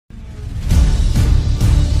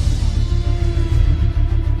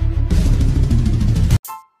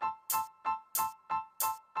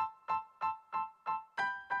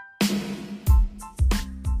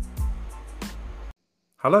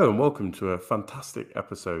Hello and welcome to a fantastic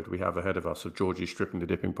episode we have ahead of us of Jorgy'S Stripping the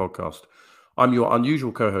Dipping podcast. I'm your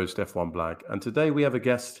unusual co-host F1 Blag, and today we have a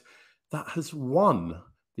guest that has won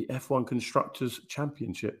the F1 Constructors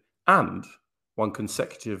Championship and won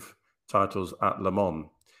consecutive titles at Le Mans.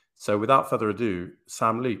 So without further ado,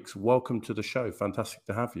 Sam Leeks, welcome to the show. Fantastic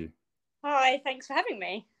to have you. Hi, thanks for having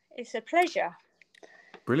me. It's a pleasure.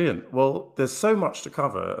 Brilliant. Well, there's so much to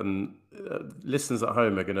cover, and listeners at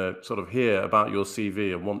home are going to sort of hear about your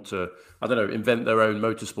CV and want to, I don't know, invent their own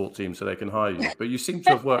motorsport team so they can hire you. But you seem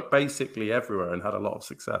to have worked basically everywhere and had a lot of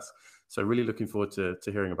success. So really looking forward to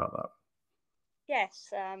hearing about that.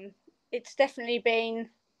 Yes, it's definitely been,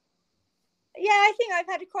 I think I've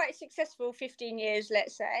had a quite successful 15 years,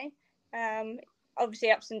 let's say.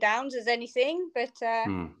 Obviously ups and downs as anything, but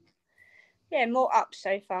more ups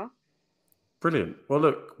so far. Brilliant. Well,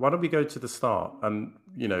 look, why don't we go to the start? And,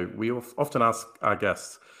 you know, we often ask our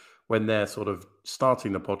guests when they're sort of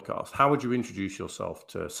starting the podcast, how would you introduce yourself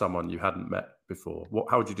to someone you hadn't met before?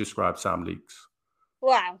 How would you describe Sam Leeks?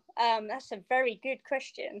 Wow, that's a very good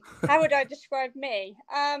question. How would I describe me?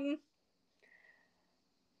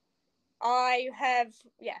 I have,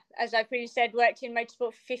 as I previously said, worked in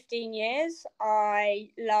motorsport for 15 years.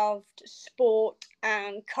 I loved sport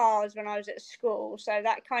and cars when I was at school. So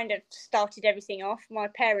that kind of started everything off. My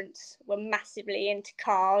parents were massively into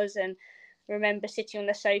cars, and I remember sitting on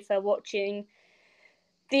the sofa watching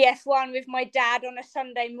the F1 with my dad on a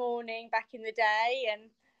Sunday morning back in the day.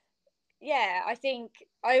 And I think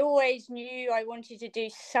I always knew I wanted to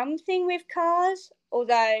do something with cars.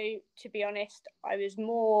 Although, to be honest, I was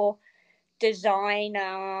more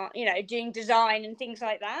designer, doing design and things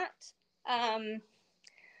like that.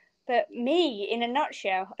 But me, in a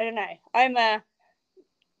nutshell, I don't know. I'm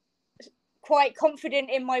quite confident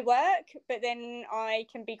in my work, but then I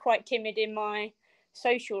can be quite timid in my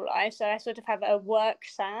social life. So I sort of have a work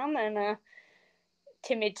Sam and a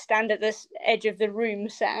timid stand at the edge of the room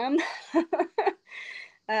Sam.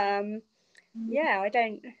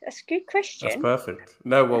 That's a good question. That's perfect.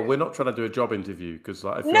 No, well, we're not trying to do a job interview because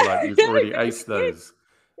I feel like you've already aced those.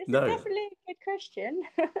 It's definitely a good question.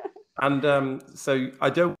 And so I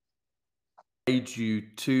don't age you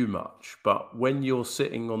too much, but when you're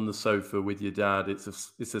sitting on the sofa with your dad, it's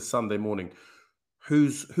a Sunday morning.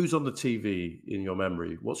 Who's on the TV in your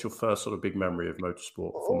memory? What's your first sort of big memory of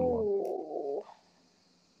motorsport, Formula One?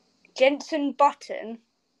 Jenson Button,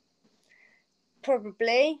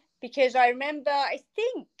 probably, because I remember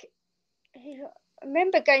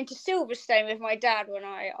going to Silverstone with my dad when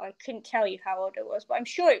I couldn't tell you how old I was, but I'm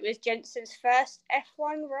sure it was Jenson's first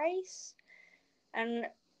F1 race, and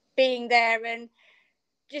being there and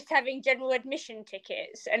just having general admission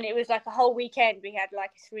tickets, and it was like a whole weekend. We had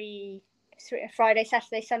like three Friday,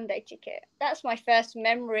 Saturday, Sunday ticket. That's my first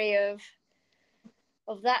memory of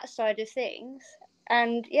that side of things.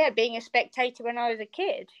 And being a spectator when I was a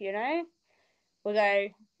kid, although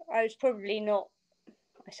I was probably not,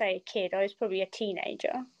 I say a kid, I was probably a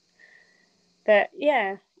teenager. But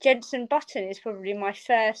Jenson Button is probably my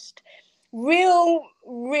first real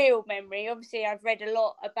memory. Obviously, I've read a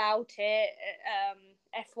lot about it,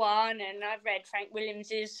 F1, and I've read Frank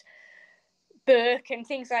Williams's book and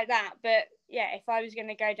things like that. But if I was going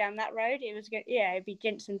to go down that road, it'd be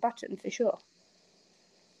Jenson Button for sure.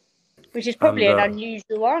 Which is probably an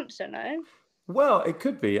unusual answer, no? Well, it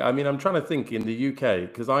could be. I mean, I'm trying to think in the UK,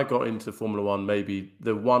 because I got into Formula One maybe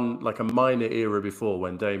the one, like a minor era before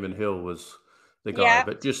when Damon Hill was the guy,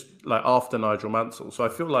 but just like after Nigel Mansell. So I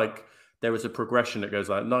feel like there was a progression that goes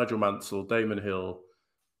like Nigel Mansell, Damon Hill.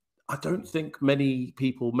 I don't think many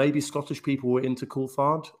people, maybe Scottish people, were into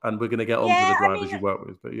Coulthard, and we're going to get on to the drivers you work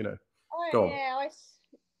with, but go on. I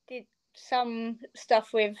did some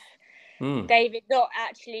stuff with David, not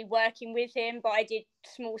actually working with him, but I did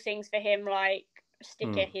small things for him, like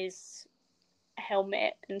sticker his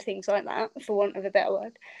helmet and things like that, for want of a better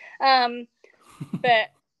word.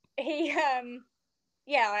 But he,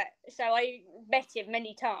 so I met him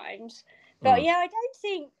many times. But I don't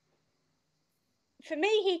think, for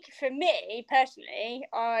me personally,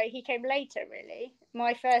 he came later, really.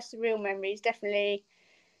 My first real memory is definitely,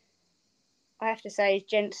 I have to say,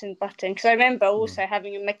 Jenson Button, because I remember also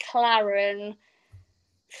having a McLaren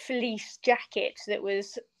fleece jacket that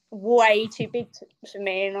was way too big for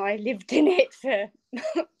me, and I lived in it for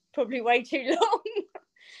probably way too long.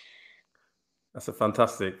 That's a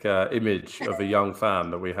fantastic image of a young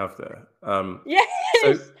fan that we have there. Yes.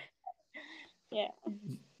 So,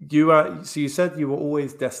 so you said you were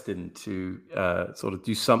always destined to sort of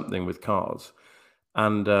do something with cars,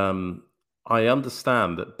 and I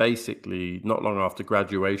understand that basically not long after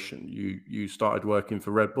graduation, you started working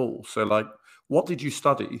for Red Bull. So, like, what did you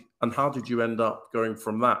study, and how did you end up going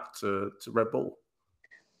from that to Red Bull?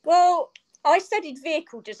 Well, I studied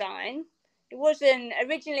vehicle design. It wasn't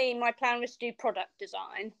originally, my plan was to do product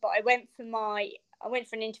design, but I went for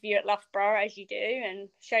an interview at Loughborough, as you do, and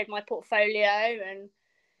showed my portfolio, and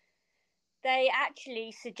they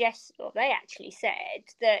actually said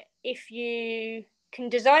that if you can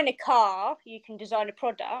design a car, you can design a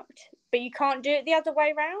product, but you can't do it the other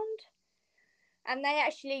way around. And they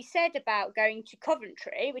actually said about going to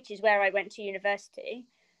Coventry, which is where I went to university,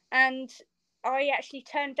 and I actually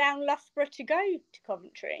turned down Loughborough to go to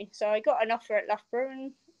Coventry. So I got an offer at Loughborough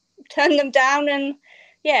and turned them down, and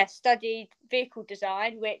studied vehicle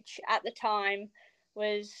design, which at the time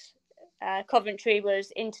was Coventry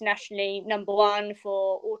was internationally #1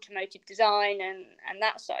 for automotive design and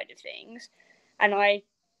that side of things. And I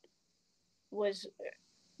was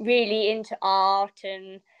really into art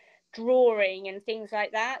and drawing and things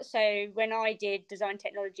like that. So when I did design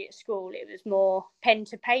technology at school, it was more pen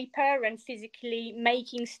to paper and physically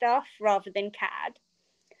making stuff rather than CAD.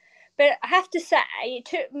 But I have to say, it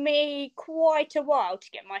took me quite a while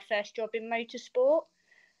to get my first job in motorsport.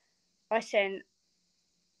 I sent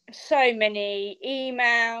so many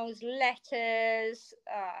emails, letters,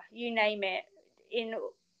 you name it,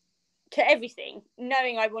 to everything,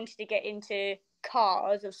 knowing I wanted to get into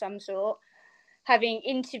cars of some sort, having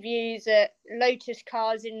interviews at Lotus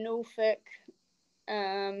Cars in Norfolk,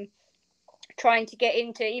 trying to get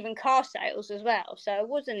into even car sales as well. So I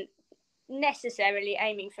wasn't necessarily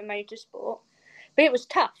aiming for motorsport, but it was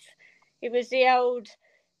tough. It was the old,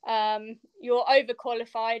 you're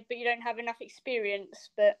overqualified, but you don't have enough experience.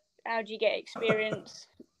 But how do you get experience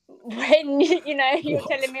when you're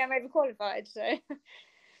telling me I'm overqualified? So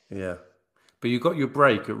Yeah, but you got your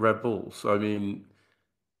break at Red Bull. So I mean,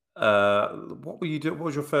 what were you doing? What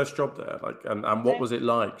was your first job there? Like, and what was it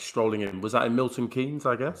like strolling in? Was that in Milton Keynes,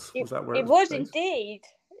 I guess? Was that where it was based? Indeed.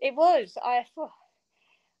 It was.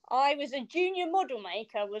 I was a junior model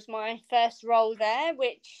maker, was my first role there,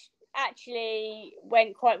 which actually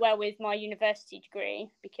went quite well with my university degree,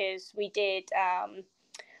 because we did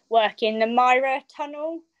work in the Myra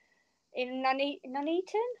tunnel in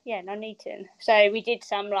Nuneaton. Yeah, Nuneaton. So we did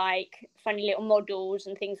some like funny little models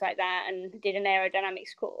and things like that, and did an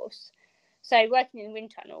aerodynamics course. So working in the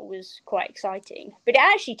wind tunnel was quite exciting. But it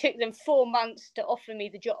actually took them 4 months to offer me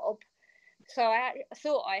the job. So I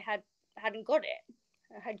thought I hadn't got it.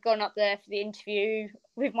 I had gone up there for the interview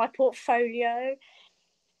with my portfolio,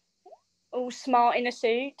 all smart in a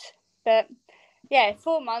suit. But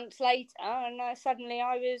 4 months later, and suddenly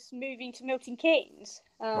I was moving to Milton Keynes.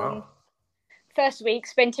 Wow. First week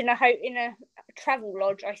spent in a travel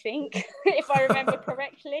lodge, I think, if I remember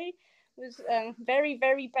correctly. It was very,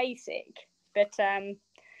 very basic. But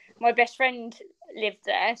my best friend lived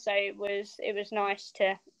there, so it was nice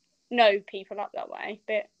to know people up that way.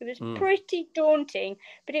 But it was pretty daunting.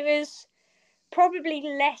 But it was probably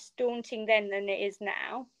less daunting then than it is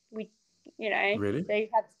now. Really? They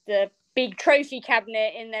had the big trophy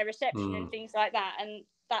cabinet in their reception and things like that, and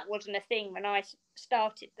that wasn't a thing when I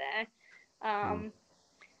started there. And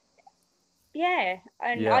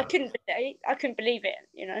I couldn't believe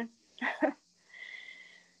it.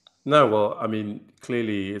 No, well, I mean,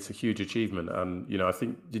 clearly it's a huge achievement. And, I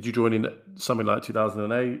think, did you join in something like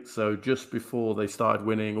 2008? So just before they started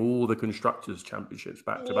winning all the Constructors' Championships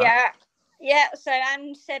back to back? Yeah. So,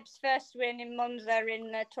 and Seb's first win in Monza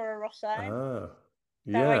in Toro Rosso. Ah,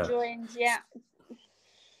 yeah. So I joined,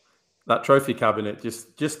 That trophy cabinet,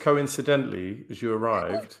 just coincidentally, as you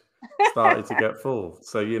arrived, started to get full.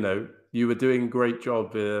 So, you were doing a great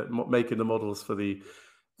job making the models for the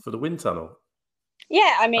wind tunnel.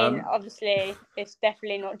 Yeah, I mean, obviously, it's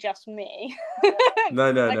definitely not just me.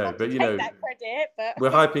 No. But that credit. But we're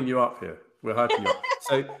hyping you up here. We're hyping you up.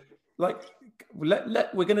 So, like, we're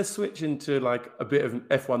going to switch into like a bit of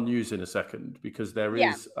F1 news in a second, because there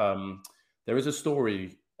is a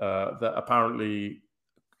story that apparently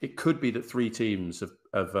it could be that 3 teams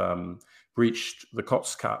have breached the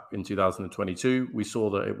cost cap in 2022. We saw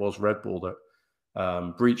that it was Red Bull that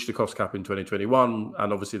breached the cost cap in 2021,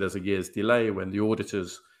 and obviously there's a year's delay when the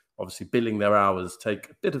auditors, obviously billing their hours, take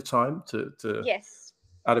a bit of time to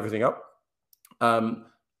add everything up.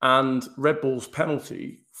 And Red Bull's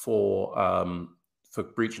penalty for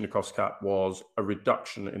breaching the cost cap was a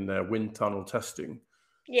reduction in their wind tunnel testing.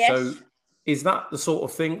 Yes. So is that the sort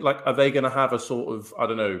of thing? Like, are they going to have a sort of, I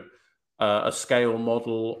don't know, a scale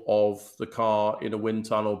model of the car in a wind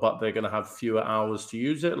tunnel, but they're going to have fewer hours to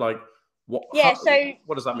use it? Like, what? Yeah.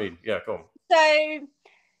 What does that mean? Yeah, go on. So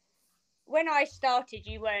when I started,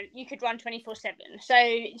 you could run 24/7. So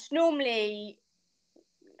it's normally,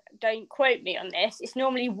 don't quote me on this, it's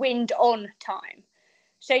normally wind on time.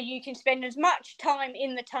 So you can spend as much time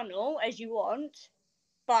in the tunnel as you want,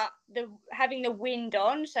 but having the wind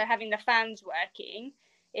on, so having the fans working,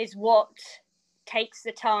 is what takes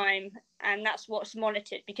the time, and that's what's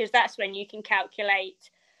monitored, because that's when you can calculate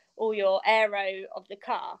all your aero of the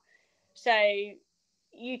car. So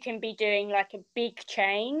you can be doing like a big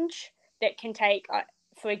change that can take,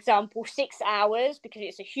 for example, 6 hours, because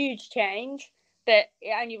it's a huge change, but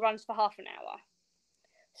it only runs for half an hour.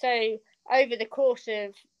 So over the course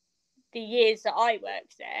of the years that I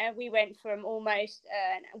worked there, we went from almost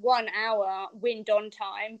 1 hour wind on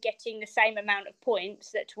time, getting the same amount of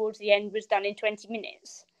points that towards the end was done in 20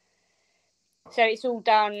 minutes. So it's all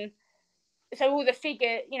done. So all the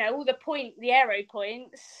all the aero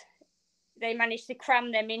points, they managed to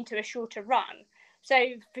cram them into a shorter run. So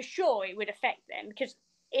for sure it would affect them, because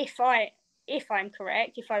if I'm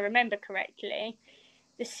correct, if I remember correctly,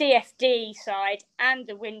 the CFD side and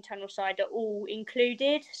the wind tunnel side are all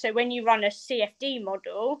included. So when you run a CFD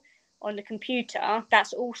model on the computer,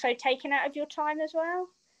 that's also taken out of your time as well.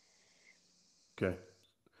 Okay.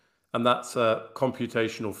 And that's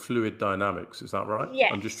computational fluid dynamics, is that right?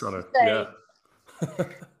 Yes. I'm just trying to,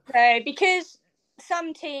 So because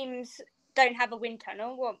some teams don't have a wind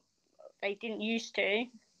tunnel, well, they didn't used to.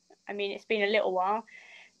 I mean, it's been a little while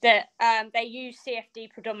that they use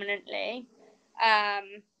CFD predominantly.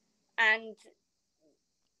 And,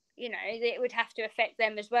 it would have to affect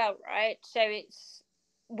them as well, right? So it's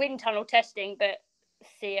wind tunnel testing, but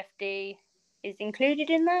CFD is included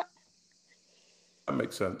in that. That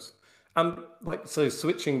makes sense. And so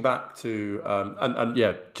switching back to,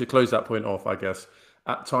 to close that point off, I guess,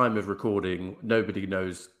 at time of recording, nobody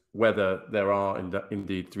knows whether there are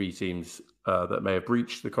indeed 3 teams that may have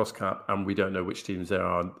breached the cost cap, and we don't know which teams there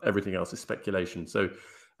are. Everything else is speculation. So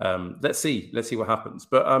let's see what happens.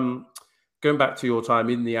 But going back to your time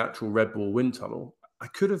in the actual Red Bull wind tunnel, I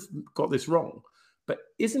could have got this wrong, but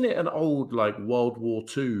isn't it an old World War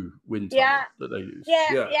II wind tunnel that they use?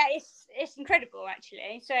 Yeah, it's incredible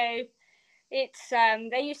actually. So it's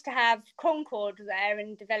they used to have Concorde there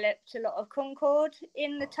and developed a lot of Concorde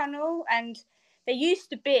in the tunnel, and there used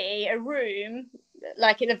to be a room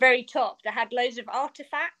at the very top that had loads of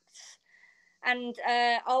artifacts and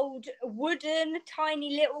old wooden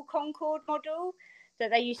tiny little Concorde model that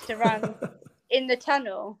they used to run in the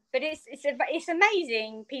tunnel. But it's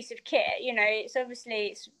amazing piece of kit. It's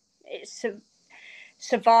obviously it's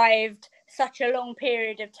survived such a long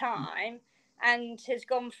period of time and has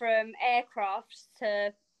gone from aircrafts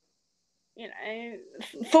to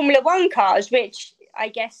Formula One cars, which I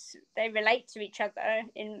guess they relate to each other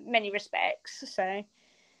in many respects. So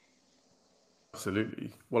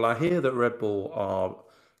absolutely. Well, I hear that Red Bull are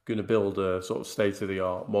going to build a sort of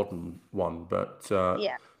state-of-the-art modern one, but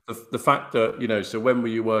the fact that so when were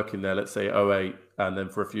you working there? Let's say 2008, and then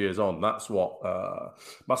for a few years on, that's what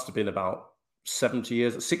must have been about 60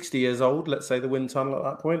 years old, let's say, the wind tunnel at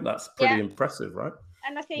that point. That's pretty impressive, right?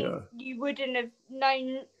 And I think you wouldn't have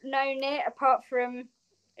known it apart from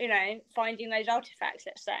finding those artifacts.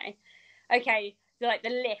 Let's say, okay, the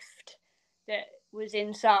lift that was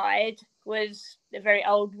inside was a very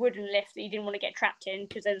old wooden lift that you didn't want to get trapped in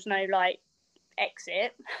because there was no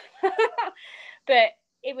exit. But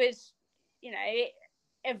it was, it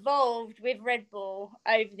evolved with Red Bull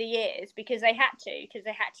over the years because they had to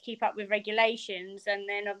keep up with regulations, and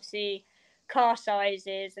then obviously car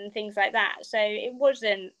sizes and things like that. So it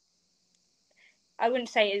wasn't, I wouldn't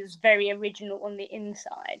say it was very original on the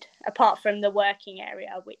inside, apart from the working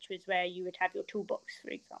area, which was where you would have your toolbox,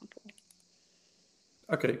 for example.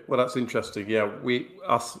 Okay, well, that's interesting. Yeah,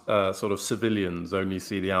 us sort of civilians only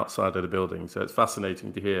see the outside of the building, so it's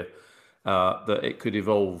fascinating to hear that it could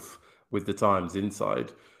evolve with the times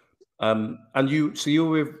inside. And you were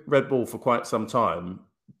with Red Bull for quite some time.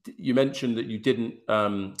 You mentioned that you didn't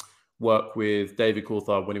work with David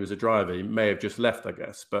Coulthard when he was a driver. He may have just left, I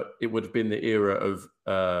guess, but it would have been the era of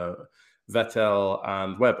Vettel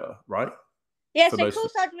and Webber, right? Yeah, so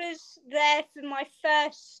Coulthard was there for my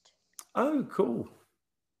first. Oh, cool.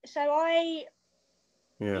 So I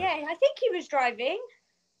think he was driving.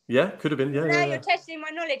 Yeah, could have been. Yeah, now you're testing my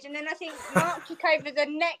knowledge, and then I think Mark took over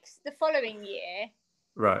the following year.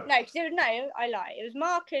 Right. No, because I lie. It was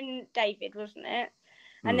Mark and David, wasn't it?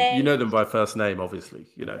 And then you know them by first name, obviously.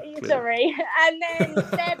 Clearly. Sorry. And then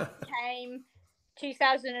Seb came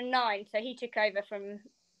 2009, so he took over from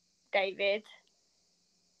David.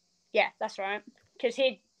 Yeah, that's right. Because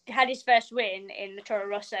had his first win in the Toro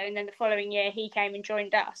Rosso, and then the following year he came and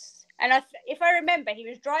joined us. And if I remember, he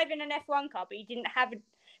was driving an F1 car, but he didn't have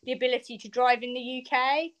the ability to drive in the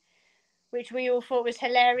UK, which we all thought was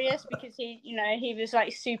hilarious because he was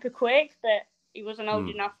like super quick, but he wasn't old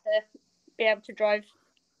enough to be able to drive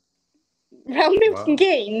around Milton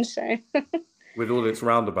Keynes. So. With all its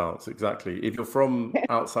roundabouts, exactly. If you're from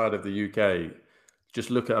outside of the UK, just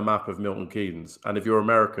look at a map of Milton Keynes, and if you're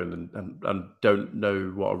American and don't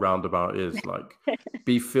know what a roundabout is, like,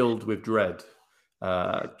 be filled with dread.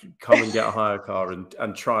 Come and get a hire car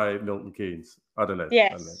and try Milton Keynes. I don't know.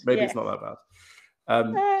 Yes, I don't know. Maybe it's not that bad.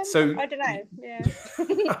 So I don't know.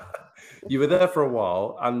 Yeah. You were there for a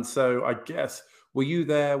while, and so I guess, were you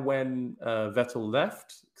there when Vettel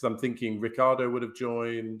left? Because I'm thinking Ricciardo would have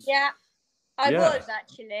joined. Yeah, I was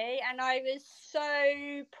actually, and I was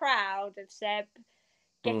so proud of Seb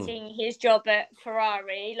getting his job at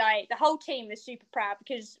Ferrari. Like, the whole team was super proud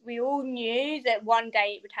because we all knew that one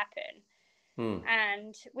day it would happen.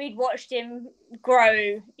 And we'd watched him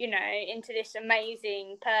grow, into this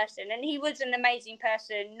amazing person. And he was an amazing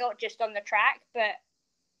person, not just on the track, but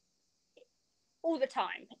all the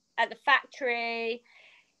time at the factory.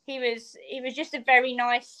 He was just a very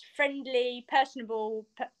nice, friendly, personable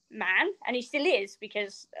man, and he still is,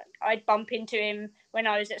 because I'd bump into him when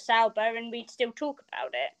I was at Sauber and we'd still talk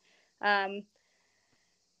about it.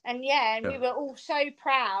 And we were all so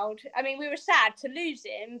proud. I mean, we were sad to lose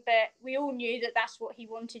him, but we all knew that that's what he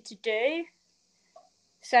wanted to do.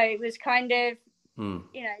 So it was kind of,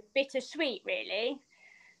 bittersweet, really.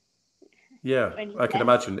 Yeah, I can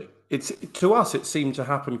imagine. To us, it seemed to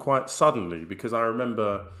happen quite suddenly, because I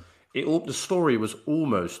remember the story was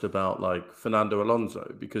almost about like Fernando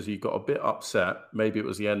Alonso, because he got a bit upset. Maybe it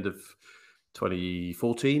was the end of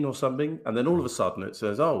 2014 or something, and then all of a sudden it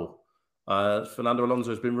says, Fernando Alonso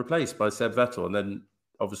has been replaced by Seb Vettel, and then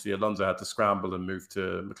obviously Alonso had to scramble and move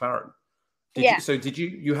to McLaren. Did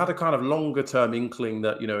you had a kind of longer term inkling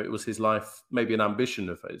that it was his life, maybe an ambition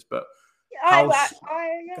of his, but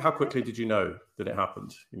how quickly did you know that it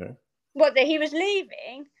happened? What, that he was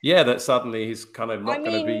leaving? Yeah, that suddenly he's kind of not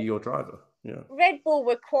going to be your driver. Yeah, Red Bull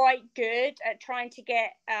were quite good at trying to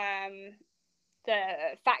get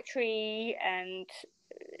the factory and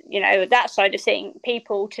that side of thing,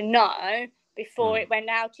 people to know before it went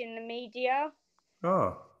out in the media.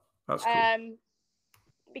 Oh, that's cool.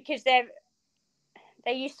 Because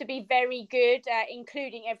they used to be very good at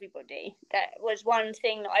including everybody. That was one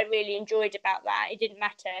thing that I really enjoyed about that. It didn't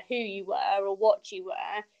matter who you were or what you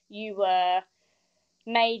were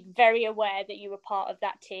made very aware that you were part of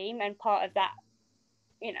that team and part of that,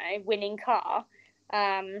 winning car.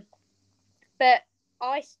 But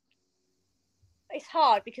it's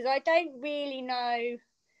hard because I don't really know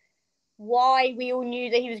why we all knew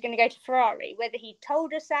that he was going to go to Ferrari, whether he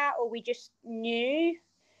told us that or we just knew.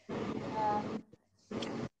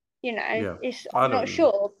 I'm not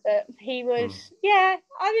sure, but he was. I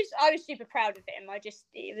was super proud of him.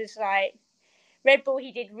 It was like Red Bull,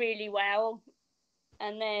 he did really well,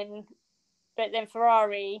 but then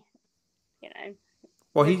Ferrari,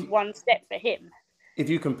 was one step for him. If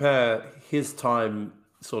you compare his time,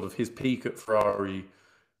 sort of his peak at Ferrari,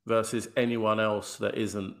 versus anyone else that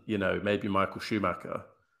isn't, maybe Michael Schumacher,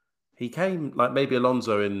 he came, like, maybe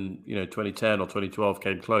Alonso in 2010 or 2012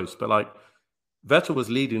 came close, but like Vettel was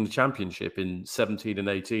leading the championship in 17 and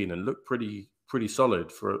 18 and looked pretty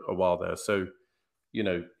solid for a while there. So,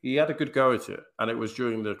 he had a good go at it, and it was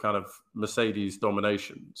during the kind of Mercedes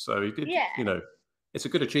domination. So he did, it's a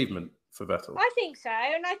good achievement for Vettel. I think so.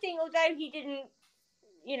 And I think although he didn't,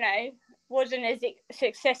 wasn't as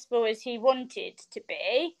successful as he wanted to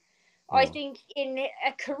be, I think in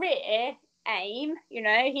a career aim,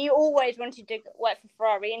 he always wanted to work for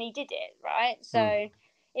Ferrari, and he did it, right? So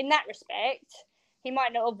in that respect, he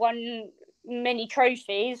might not have won many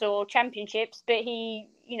trophies or championships, but he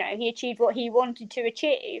achieved what he wanted to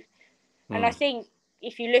achieve. And I think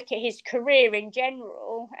if you look at his career in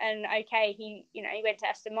general, and he went to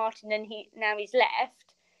Aston Martin and now he's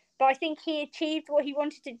left, but I think he achieved what he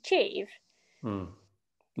wanted to achieve. No,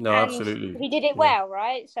 and absolutely. He did it well,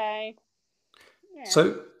 right? So,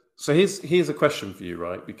 So here's a question for you,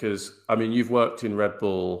 right? Because I mean, you've worked in Red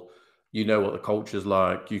Bull, you know what the culture's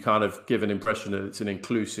like. You kind of give an impression that it's an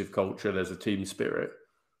inclusive culture. There's a team spirit.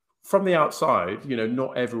 From the outside,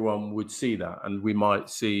 not everyone would see that, and we might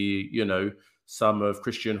see, some of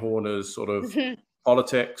Christian Horner's sort of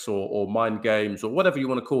politics or mind games or whatever you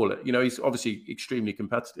want to call it. He's obviously extremely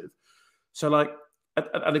competitive. So, like,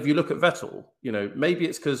 and if you look at Vettel, maybe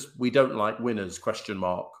it's because we don't like winners, ?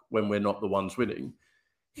 When we're not the ones winning.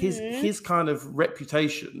 his kind of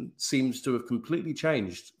reputation seems to have completely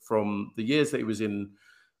changed from the years that he was in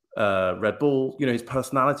Red Bull. You know, his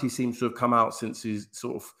personality seems to have come out since he's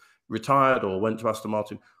sort of retired or went to Aston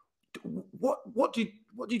Martin. What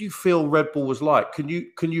did you feel Red Bull was like? Can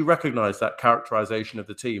you recognize that characterization of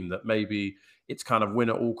the team, that maybe it's kind of win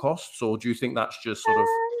at all costs, or do you think that's just sort of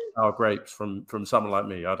sour grapes from someone like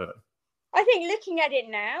me? I don't know. I think looking at it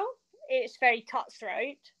now, it's very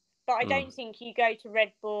cutthroat, but I don't think you go to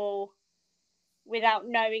Red Bull without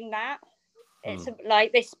knowing that it's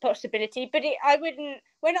like this possibility. But I wouldn't.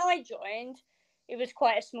 When I joined, it was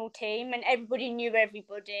quite a small team, and everybody knew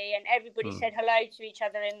everybody, and everybody said hello to each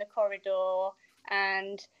other in the corridor.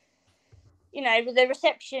 And you know, the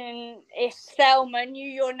receptionist Thelma knew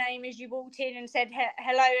your name as you walked in and said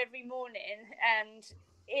hello every morning, and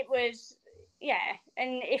it was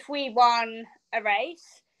And if we won a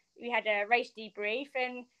race, we had a race debrief,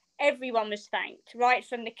 and everyone was thanked, right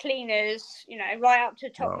from the cleaners, you know, right up to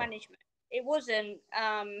top management. It wasn't.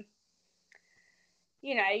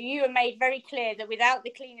 You know, you were made very clear that without the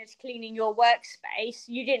cleaners cleaning your workspace,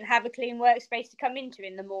 you didn't have a clean workspace to come into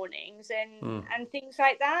in the mornings and things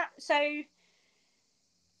like that. So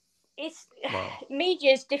it's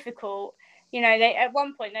media is difficult. You know, at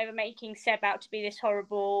one point they were making Seb out to be this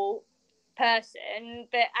horrible person,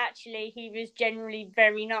 but actually he was generally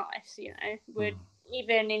very nice. You know,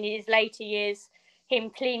 even in his later years, him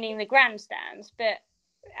cleaning the grandstands, but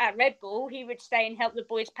at Red Bull he would stay and help the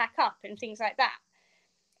boys pack up and things like that.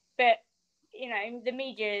 But, you know, the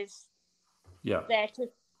media is there to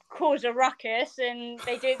cause a ruckus, and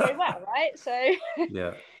they do it very well, right? So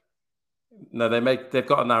no, they've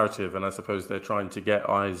got a narrative, and I suppose they're trying to get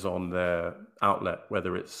eyes on their outlet,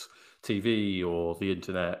 whether it's TV or the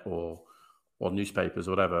internet or newspapers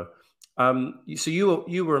or whatever. So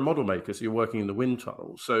you were a model maker, so you're working in the wind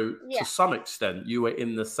tunnel. So to some extent, you were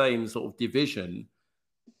in the same sort of division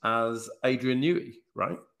as Adrian Newey,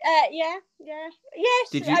 right? Yes.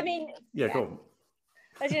 I mean, go on.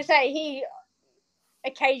 I was going to say, he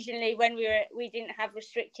occasionally, when we didn't have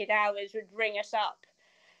restricted hours, would ring us up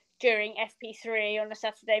during FP3 on a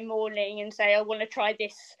Saturday morning and say, I want to try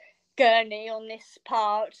this gurney on this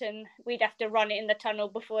part, and we'd have to run it in the tunnel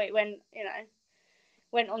before it went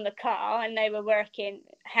on the car, and they were working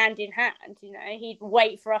hand in hand. You know, he'd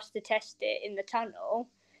wait for us to test it in the tunnel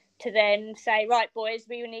to then say, right, boys,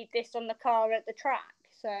 we need this on the car at the track.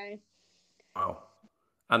 So wow.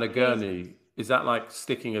 And a gurney, is that like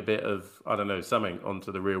sticking a bit of, I don't know, something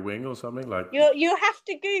onto the rear wing or something? Like you have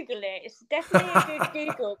to Google it. It's definitely a good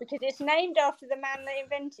Google, because it's named after the man that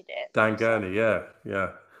invented it. Dan Gurney, yeah.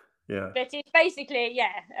 But it's basically,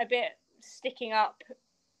 a bit sticking up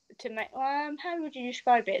to make. How would you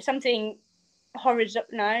describe it? Something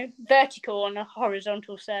vertical on a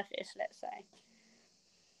horizontal surface, let's say.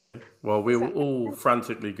 Well, we will all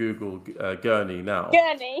frantically Google gurney now.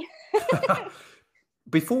 Gurney.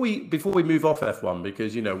 Before we move off F1,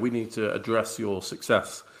 because you know we need to address your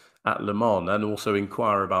success at Le Mans and also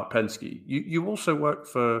inquire about Penske. You also worked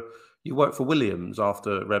for Williams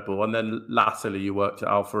after Red Bull, and then latterly you worked at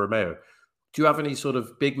Alfa Romeo. Do you have any sort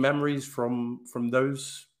of big memories from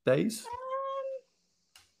those days?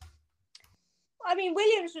 I mean,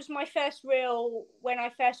 Williams was my first when I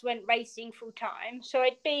first went racing full time. So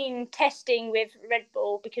I'd been testing with Red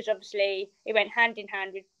Bull, because obviously it went hand in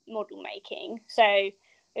hand with model making. So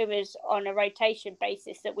it was on a rotation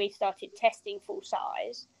basis that we started testing full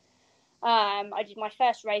size. I did my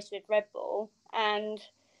first race with Red Bull and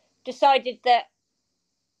decided that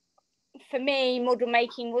for me, model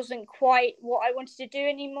making wasn't quite what I wanted to do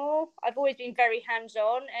anymore. I've always been very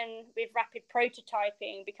hands-on, and with rapid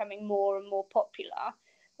prototyping becoming more and more popular,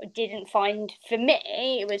 I didn't find, for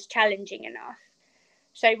me, it was challenging enough.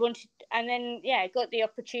 So I wanted, and then, got the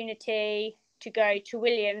opportunity to go to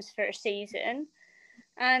Williams for a season.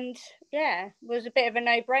 And, was a bit of a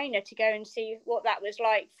no-brainer to go and see what that was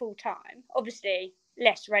like full-time. Obviously,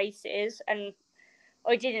 less races, and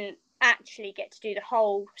I didn't actually get to do the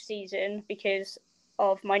whole season because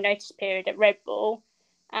of my notice period at Red Bull,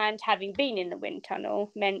 and having been in the wind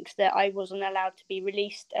tunnel meant that I wasn't allowed to be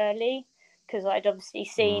released early, because I'd obviously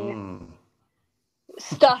seen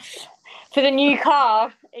stuff for the new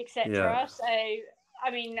car, etc. So I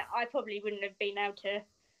mean, I probably wouldn't have been able to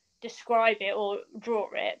describe it or draw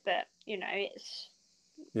it, but you know, it's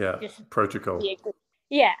just protocol. But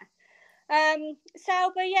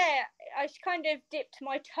I kind of dipped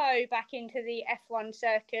my toe back into the F1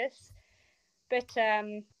 circus, but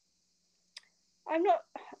I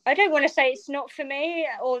don't want to say it's not for me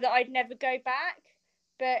or that I'd never go back,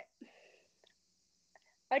 but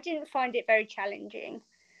I didn't find it very challenging.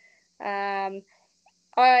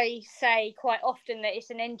 I say quite often that it's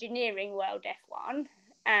an engineering world, F1,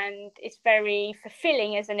 and it's very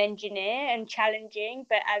fulfilling as an engineer and challenging,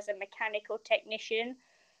 but as a mechanical technician,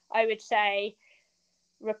 I would say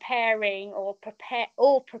repairing or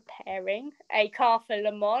preparing a car for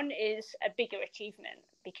Le Mans is a bigger achievement,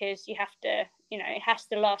 because you have to, it has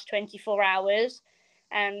to last 24 hours,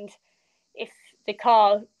 and if the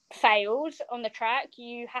car fails on the track,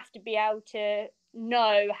 you have to be able to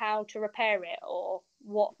know how to repair it or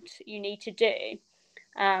what you need to do.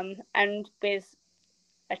 And with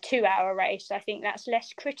a 2-hour race, I think that's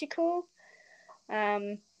less critical.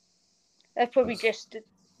 I've probably just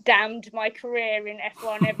damned my career in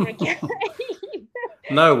F1 ever again.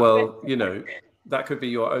 No, well, that could be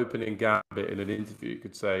your opening gambit in an interview. You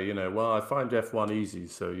could say, well, I find F1 easy,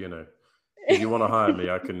 so if you want to hire me,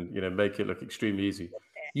 I can, make it look extremely easy.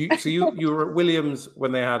 You were at Williams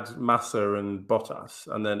when they had Massa and Bottas,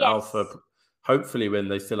 and then Yes. Alpha, hopefully when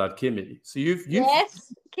they still had Kimi. So you've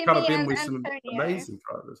yes, kind of Kimi been and with some Antonio. amazing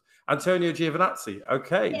drivers. Antonio Giovinazzi.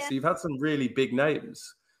 Okay, Yeah. so you've had some really big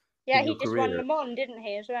names. Yeah, he just won Le Mans, didn't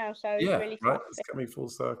he, as well? So yeah, really right. fun. It's coming full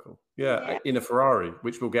circle. Yeah, in a Ferrari,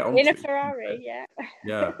 which we'll get on. In a Ferrari, yeah.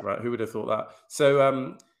 Yeah, right. Who would have thought that?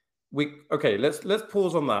 So let's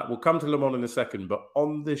pause on that. We'll come to Le Mans in a second, but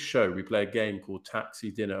on this show we play a game called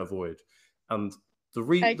Taxi Dinner Avoid, and the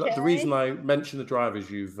reason I mention the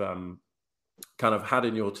drivers you've kind of had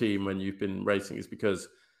in your team when you've been racing is because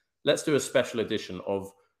let's do a special edition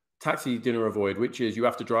of Taxi Dinner Avoid, which is you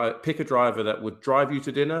have to pick a driver that would drive you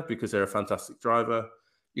to dinner because they're a fantastic driver.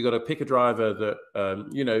 You got to pick a driver that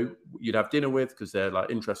you'd have dinner with because they're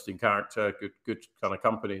like interesting character, good kind of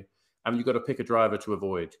company, and you got to pick a driver to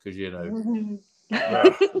avoid because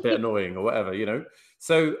a bit annoying or whatever.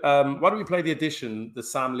 So why don't we play the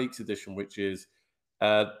Sam Leeks edition, which is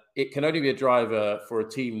it can only be a driver for a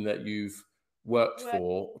team that you've worked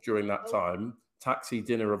for during that time. Taxi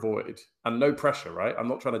Dinner Avoid, and no pressure, right? I'm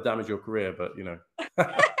not trying to damage your career, but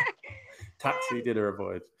Taxi Dinner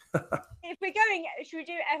Avoid. If we're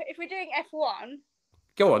doing F1?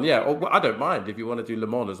 Go on, yeah. Or, I don't mind if you want to do Le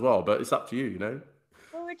Mans as well, but it's up to you,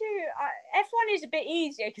 Well, we do. F1 is a bit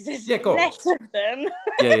easier because there's less of them.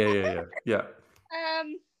 Yeah.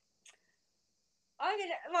 I'm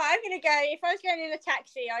gonna go. If I was going in a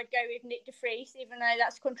taxi, I'd go with Nick de Vries, even though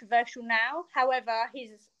that's controversial now. However,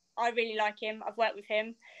 I really like him. I've worked with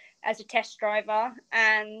him as a test driver,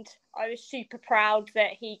 and I was super proud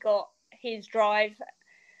that he got his drive.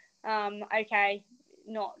 Okay,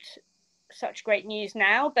 not such great news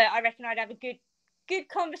now, but I reckon I'd have a good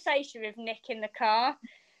conversation with Nick in the car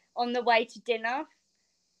on the way to dinner.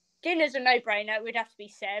 Dinner's a no-brainer. It would have to be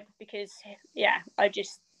Seb because,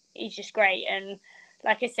 he's just great. And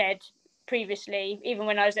like I said previously, even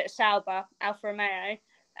when I was at Sauber, Alfa Romeo,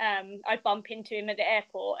 I'd bump into him at the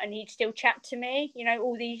airport and he'd still chat to me,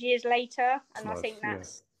 all these years later. And I think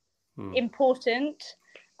that's important.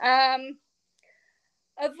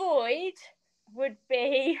 Avoid would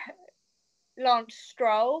be Lance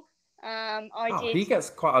Stroll. He gets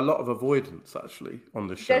quite a lot of avoidance actually on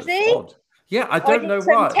the show. Does he? Odd. Yeah, I don't know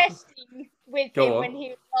why. I did some testing with him when he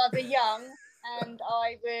was rather young, and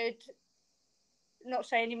I would not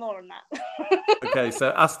say any more on that. Okay,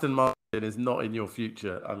 so Aston Martin is not in your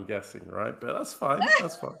future, I'm guessing, right? But that's fine.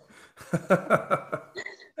 That's fine.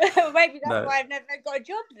 Maybe that's why I've never got a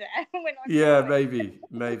job there.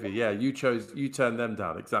 Maybe. Yeah, you turned them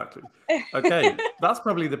down, exactly. Okay, that's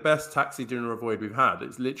probably the best Taxi Dinner Avoid we've had.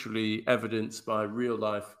 It's literally evidenced by real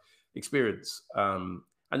life experience.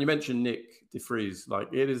 And you mentioned Nick de Vries. Like,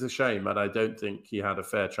 it is a shame, and I don't think he had a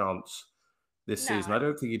fair chance this season. I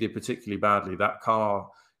don't think he did particularly badly. That car,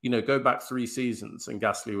 go back 3 seasons, and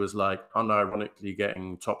Gasly was like unironically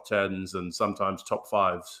getting top 10s and sometimes top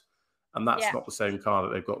 5s. And that's not the same car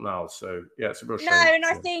that they've got now. So, yeah, it's a real shame. No, and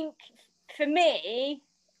I think for me,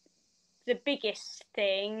 the biggest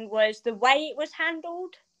thing was the way it was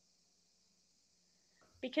handled.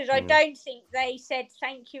 Because I don't think they said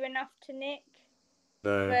thank you enough to Nick.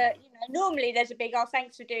 No. But, normally there's a big,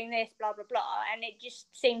 thanks for doing this, blah, blah, blah. And it just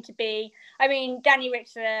seemed to be, Danny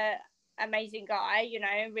Rick's an amazing guy,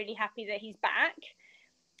 really happy that he's back.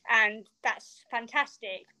 And that's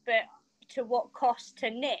fantastic. But to what cost to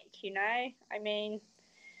Nick,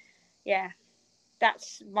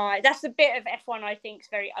 that's the bit of F1 I think is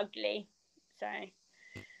very ugly. So.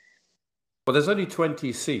 Well, there's only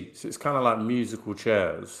 20 seats. It's kind of like musical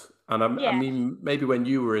chairs. And I mean, maybe when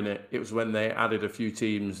you were in it, it was when they added a few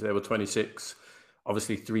teams. There were 26,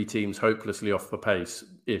 obviously 3 teams hopelessly off the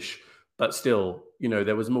pace-ish. But still,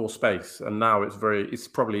 there was more space. And now it's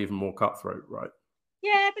probably even more cutthroat, right?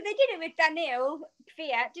 Yeah, but they did it with Daniel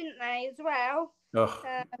Fiat, didn't they, as well? Oh,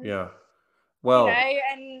 yeah. Well,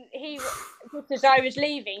 and he, just as I was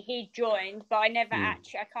leaving, he joined, but I never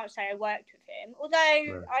actually, I can't say I worked with him.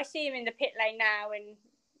 Although I see him in the pit lane now and,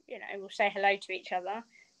 we'll say hello to each other.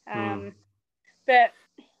 But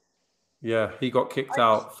yeah, he got kicked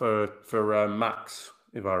out for Max,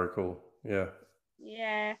 if I recall. Yeah.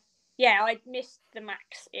 Yeah. Yeah, I missed the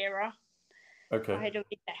Max era. Okay. I had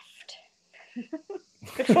already left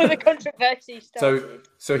before the controversy started.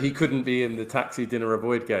 So he couldn't be in the taxi dinner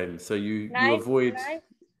avoid game. So you avoid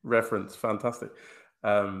reference. Fantastic.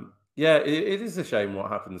 Yeah, it is a shame what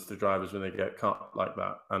happens to drivers when they get cut like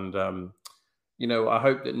that. And I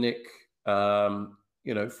hope that Nick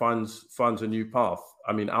finds a new path.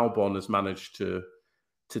 I mean, Albon has managed to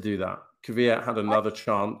do that. Kvyat had another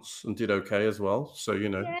chance and did okay as well. So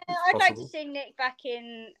yeah, I'd like to see Nick back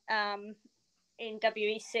in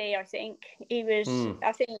WEC. I think he was.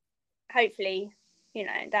 I think hopefully,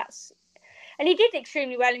 that's, and he did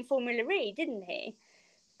extremely well in Formula E, didn't he?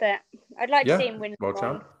 But I'd like to see him win Le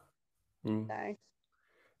Mans. So.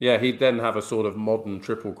 Yeah, he'd then have a sort of modern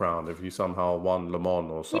triple crown if he somehow won Le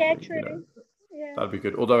Mans or something. Yeah, true. Yeah. That'd be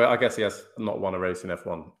good. Although I guess he has not won a race in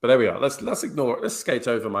F1. But there we are. Let's ignore it. Let's skate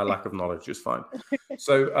over my lack of knowledge. It's fine.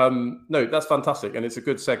 So no, that's fantastic, and it's a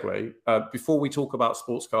good segue. Before we talk about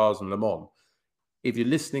sports cars and Le Mans, if you're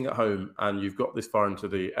listening at home and you've got this far into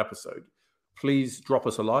the episode, please drop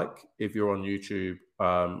us a like if you're on YouTube.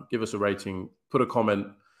 Give us a rating, put a comment,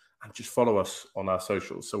 and just follow us on our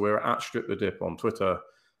socials. So we're at Strip the Dip on Twitter,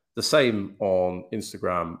 the same on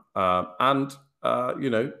Instagram, and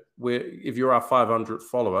if you're our 500th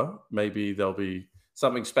follower, maybe there'll be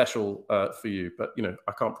something special for you. But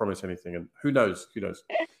I can't promise anything, and who knows?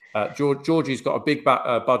 Jorgy'S got a big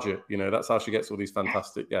budget. That's how she gets all these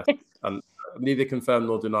fantastic guests, and neither confirm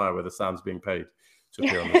nor deny whether Sam's being paid to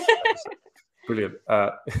appear on this episode. Brilliant.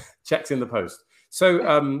 Checks in the post.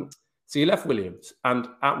 So you left Williams, and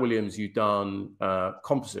at Williams you done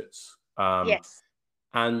composites. Yes.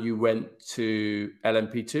 And you went to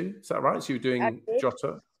LMP2, is that right? So you were doing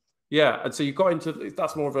Jota? Yeah, and so you got into,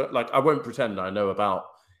 that's more of a, I won't pretend I know about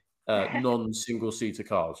non-single-seater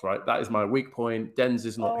cars, right? That is my weak point. Denz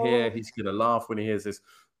is not here. He's going to laugh when he hears this.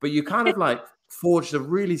 But you kind of forged a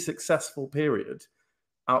really successful period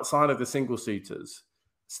outside of the single-seaters,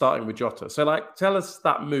 starting with Jota. So tell us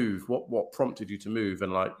that move, what prompted you to move?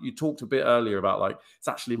 And you talked a bit earlier about it's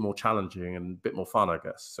actually more challenging and a bit more fun, I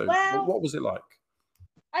guess. So what was it like?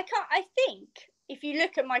 I think if you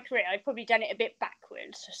look at my career, I've probably done it a bit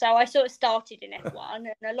backwards. So I sort of started in F1, and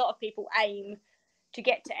a lot of people aim to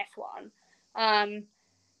get to F1.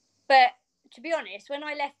 But to be honest, when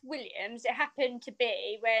I left Williams, it happened to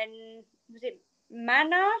be when, was it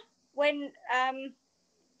Manor went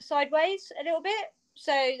sideways a little bit.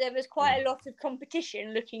 So there was quite a lot of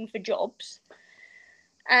competition looking for jobs.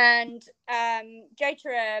 And Jota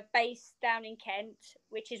are based down in Kent,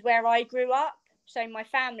 which is where I grew up. So my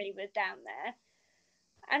family was down there.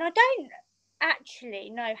 And I don't actually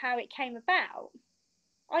know how it came about.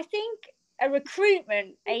 I think a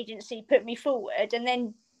recruitment agency put me forward, and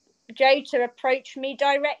then Jota approached me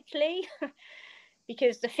directly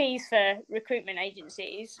because the fees for recruitment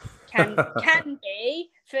agencies can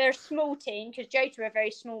be, for a small team, because Jota are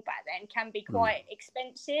very small back then, can be quite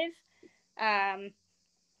expensive.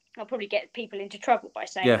 I'll probably get people into trouble by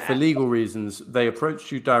saying that. Yeah, for legal reasons, they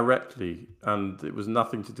approached you directly, and it was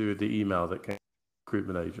nothing to do with the email that came from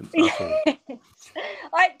recruitment agents at all.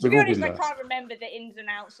 To be honest, I can't remember the ins and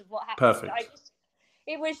outs of what happened. Perfect.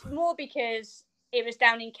 It was more because it was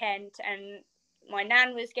down in Kent, and my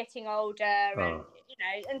nan was getting older, and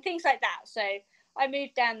and things like that. So I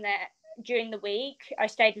moved down there during the week. I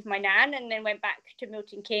stayed with my nan, and then went back to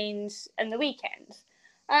Milton Keynes and the weekends.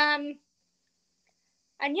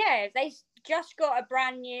 And yeah, they just got a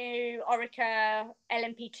brand new Orica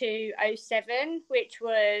LMP2 07, which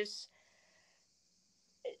was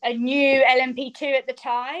a new LMP2 at the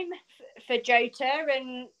time for Jota.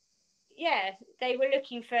 And yeah, they were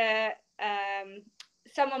looking for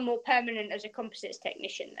someone more permanent as a composites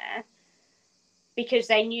technician there, because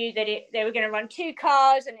they knew that they were going to run two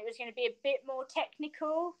cars, and it was going to be a bit more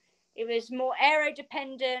technical. It was more aero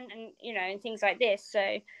dependent, and and things like this.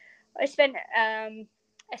 So I spent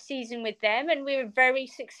a season with them, and we were very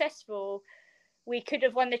successful. We could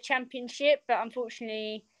have won the championship, but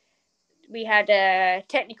unfortunately we had a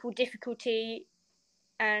technical difficulty,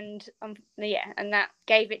 and that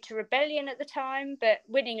gave it to Rebellion at the time. But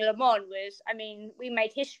winning Le Mans was, we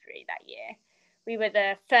made history that year. We were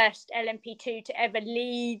the first LMP2 to ever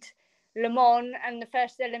lead Le Mans, and the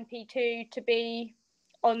first LMP2 to be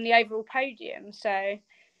on the overall podium. So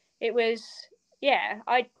it was,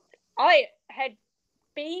 I had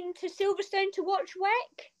been to Silverstone to watch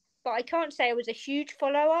WEC, but I can't say I was a huge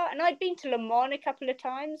follower. And I'd been to Le Mans a couple of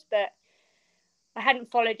times, but I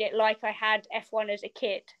hadn't followed it like I had F1 as a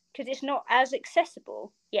kid, because it's not as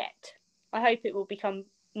accessible yet. I hope it will become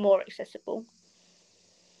more accessible.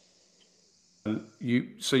 And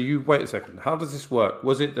you wait a second. How does this work?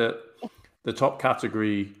 Was it that the top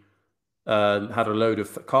category had a load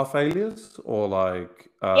of car failures, or like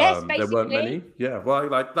Yes, there weren't basically. many? Yeah, well,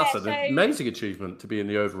 like that's an amazing achievement to be in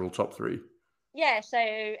the overall top 3. Yeah, so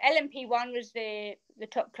LMP1 was the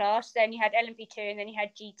top class. Then you had LMP2, and then you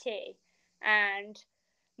had GT. And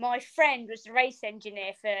my friend was the race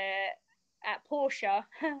engineer at Porsche,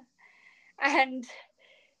 and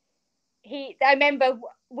I remember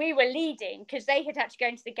we were leading because they had to go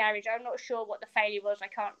into the garage. I'm not sure what the failure was. I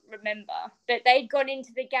can't remember. But they'd gone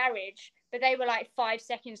into the garage, but they were like 5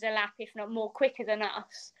 seconds a lap, if not more, quicker than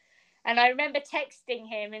us. And I remember texting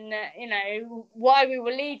him while we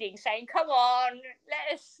were leading, saying, "Come on,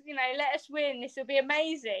 let us win. This will be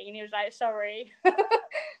amazing." And he was like, "Sorry."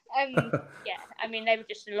 Yeah, I mean, they were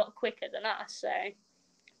just a lot quicker than us, so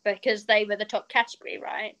because they were the top category,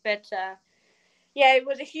 right? But yeah, it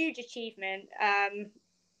was a huge achievement.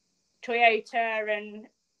 Toyota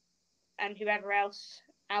and whoever else,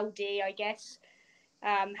 Audi, I guess,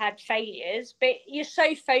 had failures. But you're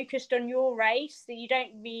so focused on your race that you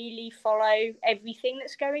don't really follow everything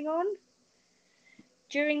that's going on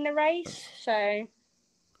during the race. So,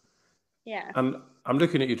 yeah. And I'm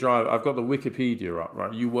looking at your drive. I've got the Wikipedia up,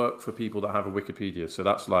 right? You work for people that have a Wikipedia, so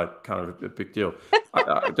that's like kind of a big deal.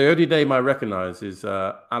 The only name I recognize is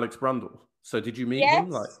Alex Brundle. So did you meet him?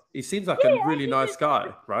 Like, he seems like a really nice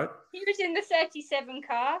guy, right? He was in the 37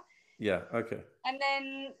 car. Yeah. Okay. And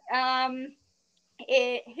then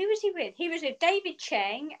who was he with? He was with David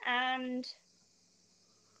Cheng and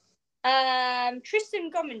Tristan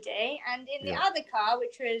Gomandy, and in the other car,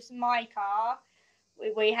 which was my car,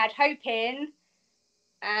 we had Hopin,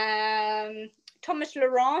 Thomas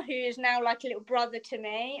Laurent, who is now like a little brother to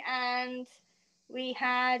me, and we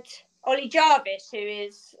had Ollie Jarvis, who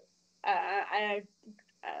is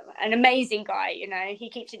an amazing guy. You know, he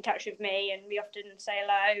keeps in touch with me, and we often say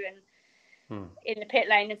hello and in the pit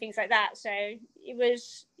lane and things like that. So it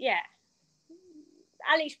was, yeah.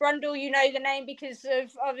 Alex Brundle, you know the name because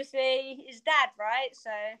of obviously his dad, right? So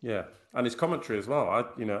yeah, and his commentary as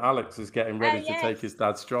well. Alex is getting ready to take his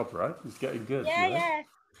dad's job, right? He's getting good. Yeah.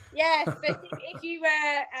 Yes, but if you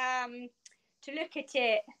were to look at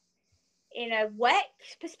it in a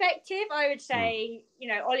WEC perspective, I would say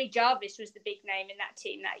Ollie Jarvis was the big name in that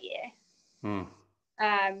team that year.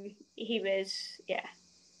 He was, yeah.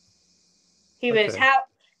 He was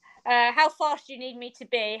how fast do you need me to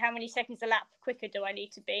be? How many seconds a lap quicker do I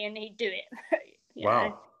need to be? And he'd do it.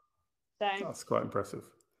 Wow. So that's quite impressive.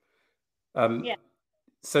 Yeah.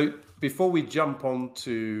 So before we jump on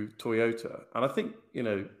to Toyota, and I think,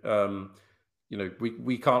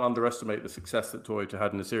 we can't underestimate the success that Toyota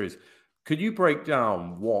had in the series. Could you break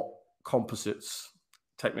down what composites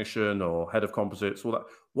technician or head of composites, all that,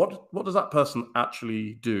 what does that person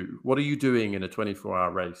actually do? What are you doing in a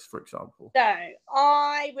 24-hour race, for example? So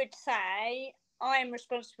I would say I am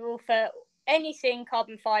responsible for anything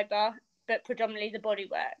carbon fiber, but predominantly the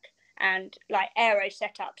bodywork and like aero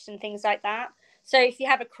setups and things like that. So if you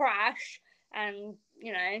have a crash and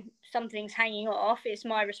something's hanging off, it's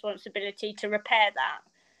my responsibility to repair that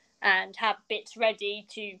and have bits ready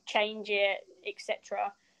to change it,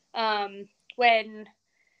 etc. When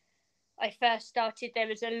I first started, there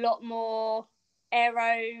was a lot more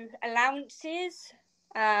aero allowances,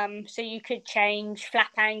 so you could change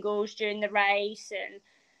flap angles during the race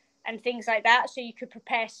and things like that, so you could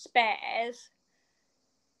prepare spares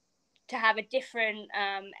to have a different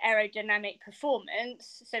aerodynamic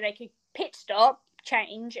performance, so they could pit stop,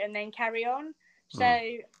 change, and then carry on. So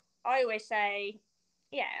I always say,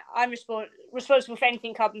 yeah, I'm responsible for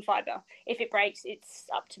anything carbon fiber. If it breaks, it's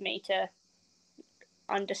up to me to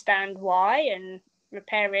understand why and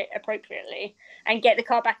repair it appropriately and get the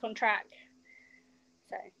car back on track.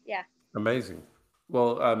 So, yeah. Amazing.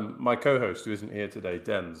 Well, my co-host who isn't here today,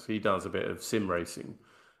 Dens, he does a bit of sim racing.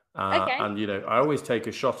 And, I always take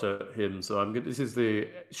a shot at him. So this is the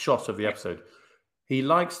shot of the episode. He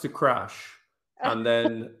likes to crash. And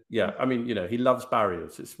then, he loves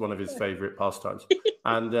barriers. It's one of his favorite pastimes.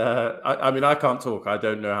 And I can't talk. I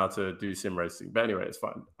don't know how to do sim racing. But anyway, it's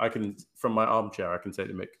fine. I can, from my armchair, I can take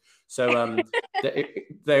the mic. So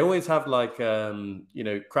they always have like,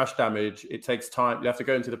 crash damage. It takes time. You have to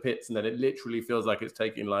go into the pits and then it literally feels like it's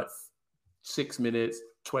taking like 6 minutes,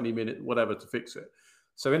 20 minutes, whatever to fix it.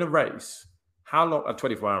 So in a race, how long, a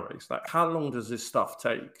 24-hour race, like how long does this stuff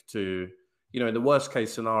take to, in the worst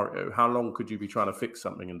case scenario, how long could you be trying to fix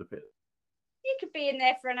something in the pit? You could be in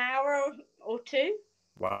there for an hour or two.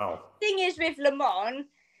 Wow. Thing is, with Le Mans,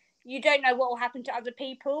 you don't know what will happen to other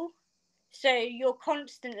people, so you're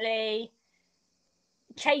constantly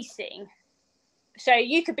chasing. So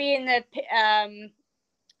you could be in the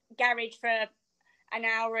garage for an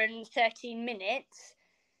hour and 13 minutes,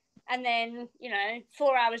 and then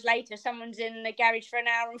 4 hours later someone's in the garage for an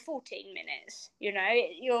hour and 14 minutes.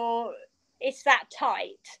 It's that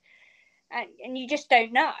tight, and you just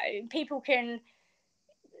don't know.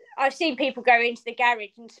 I've seen people go into the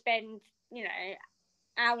garage and spend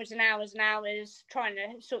hours and hours and hours trying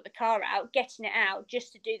to sort the car out, getting it out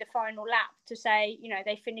just to do the final lap to say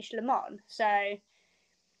they finished Le Mans. So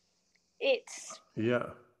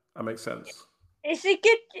that makes sense.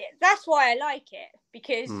 That's why I like it,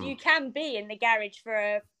 because you can be in the garage for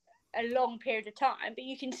a long period of time, but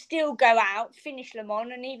you can still go out, finish Le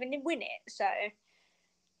Mans, and even win it. So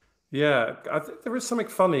yeah, I think there is something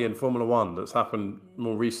funny in Formula One that's happened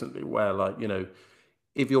more recently where, like,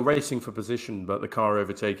 if you're racing for position but the car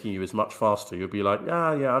overtaking you is much faster, you'll be like,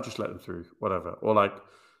 yeah, I'll just let them through, whatever. Or like,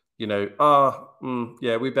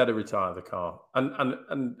 yeah, we better retire the car.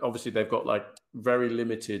 And obviously they've got like very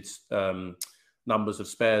limited numbers of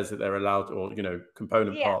spares that they're allowed, or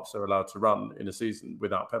component parts they're allowed to run in a season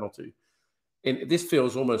without penalty. This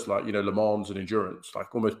feels almost like Le Mans and endurance,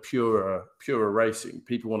 like almost pure racing.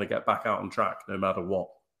 People want to get back out on track no matter what.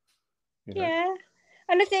 Yeah,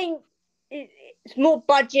 and I think it's more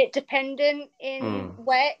budget dependent in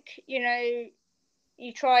WEC.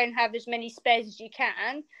 You try and have as many spares as you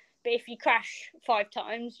can, but if you crash 5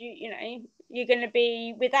 times, you're going to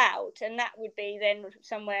be without, and that would be then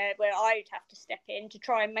somewhere where I'd have to step in to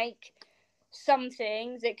try and make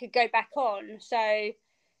something that could go back on. So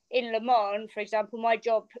in Le Mans, for example, my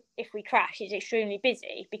job, if we crash, is extremely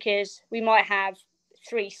busy because we might have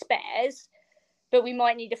 3 spares, but we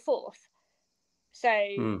might need a 4th. So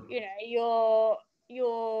your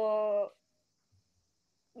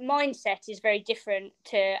mindset is very different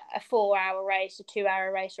to a 4-hour race, a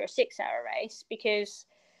 2-hour race, or a 6-hour race, because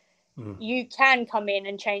you can come in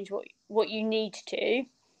and change what you need to,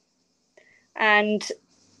 and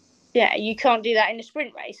you can't do that in a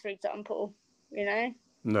sprint race, for example.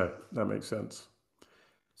 No, that makes sense.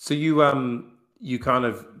 So you kind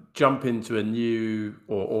of jump into a new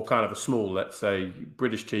or kind of a small, let's say,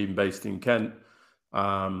 British team based in Kent,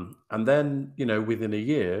 and then within a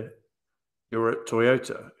year you're at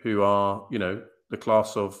Toyota, who are the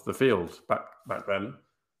class of the field back then.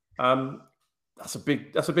 That's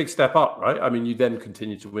a big step up, right? I mean, you then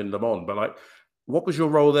continue to win Le Mans, but like, what was your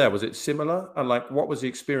role there? Was it similar? And like, what was the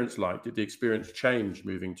experience like? Did the experience change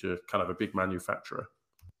moving to kind of a big manufacturer?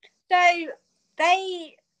 So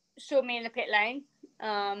they saw me in the pit lane.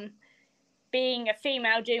 Being a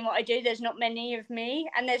female doing what I do, there's not many of me,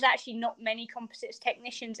 and there's actually not many composites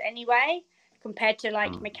technicians anyway, compared to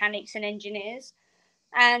like mechanics and engineers.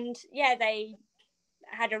 And they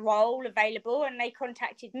had a role available, and they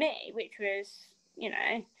contacted me, which was,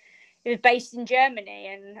 it was based in Germany.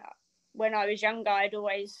 And when I was younger, I'd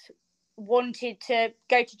always wanted to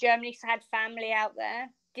go to Germany because I had family out there,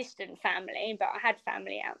 distant family, but I had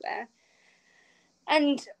family out there.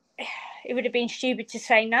 And it would have been stupid to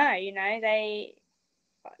say no. They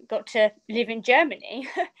got to live in Germany,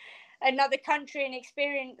 another country, and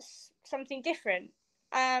experience something different.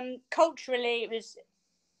 Culturally, it was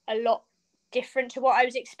a lot different to what I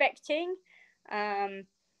was expecting.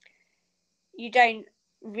 You don't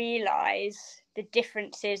realise the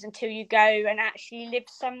differences until you go and actually live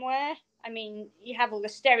somewhere. I mean, you have all the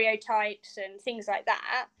stereotypes and things like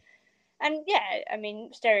that. And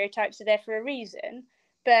stereotypes are there for a reason.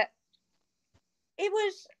 But it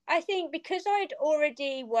was, I think, because I'd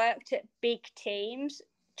already worked at big teams,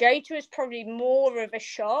 Toyota was probably more of a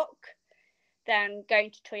shock than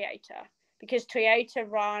going to Toyota, because Toyota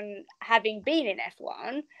having been in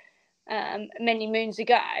F1 many moons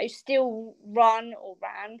ago, still ran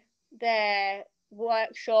their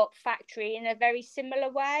workshop factory in a very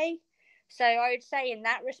similar way. So I would say in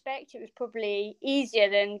that respect, it was probably easier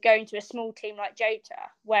than going to a small team like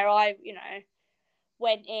Toyota, where I,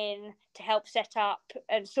 went in to help set up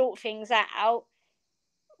and sort things out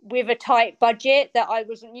with a tight budget that I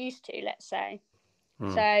wasn't used to, let's say.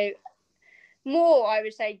 So more, I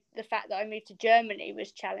would say, the fact that I moved to Germany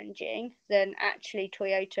was challenging than actually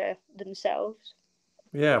Toyota themselves.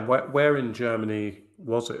 Yeah, where in Germany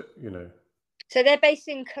was it, So they're based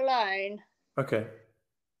in Cologne. Okay.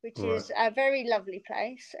 Which is a very lovely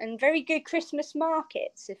place, and very good Christmas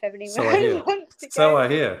markets, if anyone wants to go. So I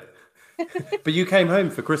hear. But you came home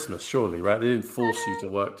for Christmas, surely, right? They didn't force you to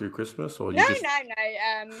work through Christmas, or you just... No.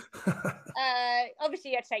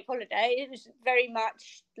 Obviously, you had to take holiday. It was very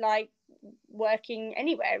much like working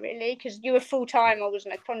anywhere, really, because you were full time. I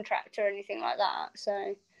wasn't a contractor or anything like that.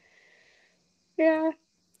 So, yeah.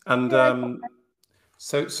 And Yeah.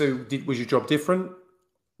 so was your job different?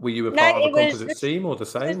 Were you a No, part of a it was composite team, or the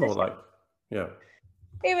same, or like, yeah?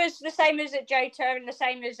 It was the same as at Jota and the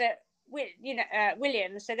same as at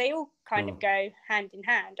Williams. So they all kind of go hand in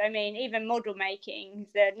hand. I mean, even model making,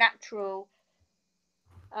 the natural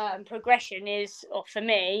progression is, or for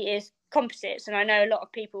me, is composites, and I know a lot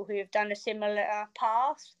of people who have done a similar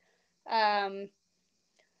path. But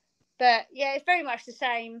yeah, it's very much the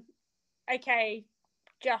same. Okay,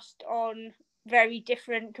 just on very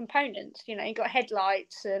different components. You know, you got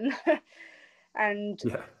headlights and and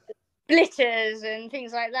blitters and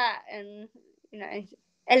things like that, and you know,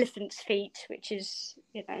 elephant's feet, which is,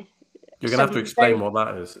 you know, you're gonna have to explain what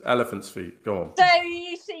that is. Elephant's feet. Go on. So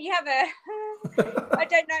you have a I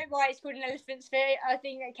don't know why it's called an elephant's feet. I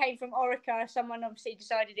think it came from Orica. Someone obviously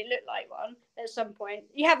decided it looked like one at some point.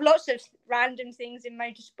 You have lots of random things in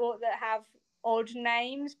motorsport that have odd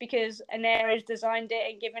names because an area has designed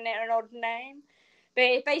it and given it an odd name. But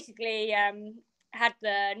it basically had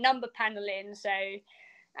the number panel in, so,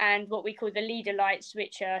 and what we call the leader lights,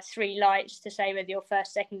 which are 3 lights to say whether you're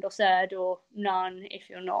first, second, or third, or none if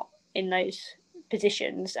you're not in those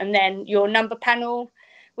positions. And then your number panel,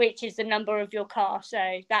 which is the number of your car,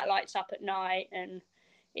 so that lights up at night and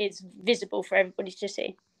is visible for everybody to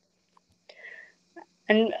see.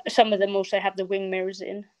 And some of them also have the wing mirrors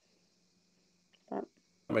in. That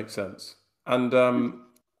makes sense. And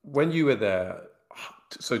when you were there,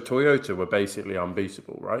 so Toyota were basically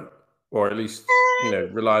unbeatable, right? Or at least, you know,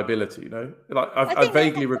 reliability, you know? Like I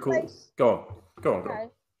vaguely recall. Go on.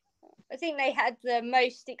 I think they had the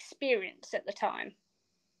most experience at the time.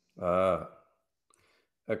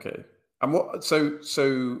 Okay. And what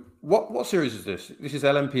series is this? This is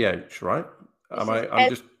LMPH, right? I'm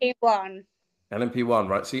LMP1. LMP1,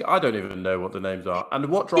 right? See, I don't even know what the names are. And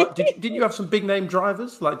what drive didn't you have some big name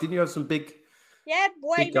drivers? Like, didn't you have some big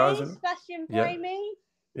guys in it? Sebastian Buemi.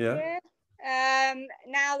 Yeah.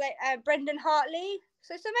 Now Brendan Hartley.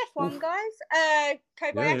 So some F1 guys.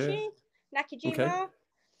 Kobayashi, Nakajima.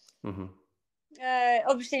 Okay.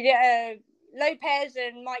 Obviously Lopez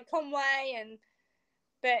and Mike Conway,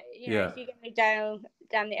 but you know, if you get me down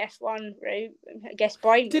the F1 route, I guess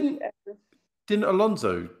Brian didn't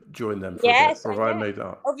Alonso join them for a bit? Or have I made that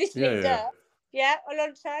up? Obviously, Alonso.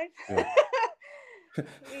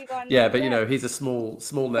 Yeah, but you know, he's a small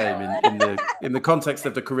name in the context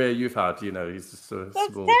of the career you've had. You know, he's just small.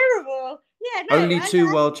 That's terrible. Yeah, no, only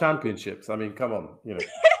 2 world championships. I mean, come on, you know.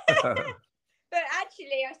 But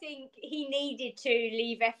actually, I think he needed to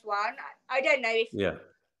leave F1. I don't know if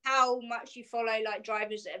how much you follow like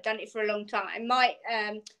drivers that have done it for a long time. Mark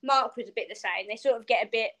was a bit the same. They sort of get a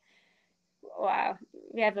bit. Well,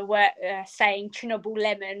 we have a saying, Chernobyl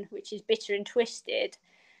lemon, which is bitter and twisted.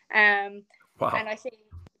 And I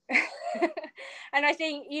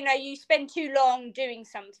think, you know, you spend too long doing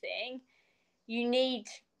something, you need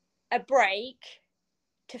a break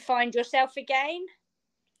to find yourself again.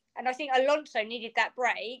 And I think Alonso needed that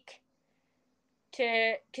break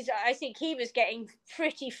because I think he was getting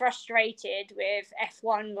pretty frustrated with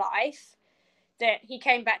F1 life. That he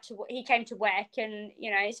came to WEC, and you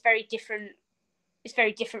know, it's very different. It's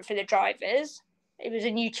very different for the drivers. It was a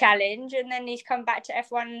new challenge, and then he's come back to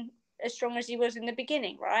F1 as strong as he was in the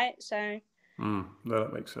beginning, right? So, no,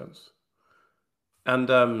 that makes sense. And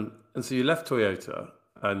so you left Toyota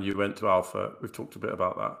and you went to Alpha. We've talked a bit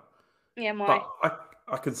about that. Yeah, But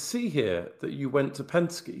I could see here that you went to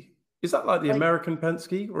Penske. Is that like the American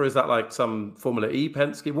Penske, or is that like some Formula E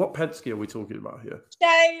Penske? What Penske are we talking about here? So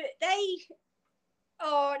they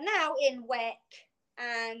are now in WEC,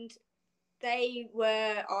 and they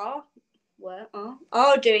are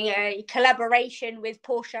doing a collaboration with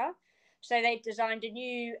Porsche. So they've designed a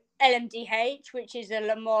new LMDH, which is a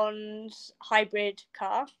Le Mans hybrid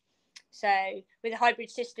car. So with a hybrid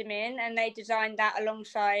system in, and they designed that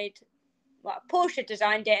alongside, well, Porsche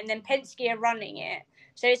designed it, and then Penske are running it.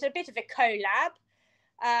 So it's a bit of a collab.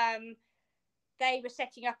 They were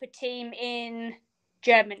setting up a team in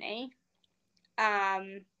Germany.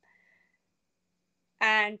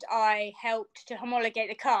 And I helped to homologate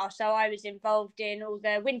the car. So I was involved in all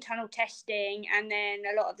the wind tunnel testing, and then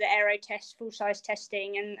a lot of the aero tests, full-size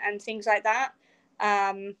testing, and things like that.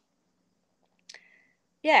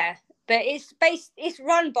 But it's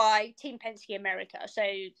run by Team Penske America. So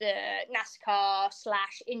the NASCAR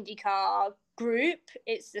 / IndyCar group,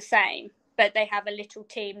 it's the same. but they have a little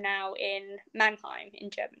team now in Mannheim in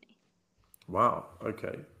Germany. Wow.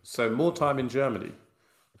 Okay. So more time in Germany.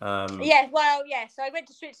 Yeah. Well, yeah. So I went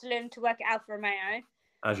to Switzerland to work at Alfa Romeo.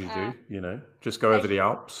 As you do, just go over the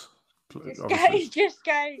Alps. Just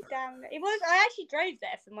go down. I actually drove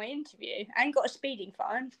there for my interview and got a speeding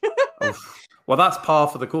fine. Well, that's par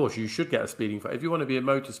for the course. You should get a speeding fine if you want to be a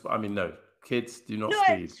motorsport. I mean, no, kids do not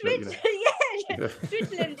speed.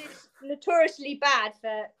 Switzerland is notoriously bad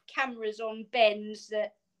for cameras on bends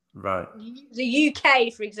that the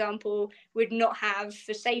UK, for example, would not have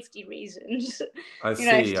for safety reasons. I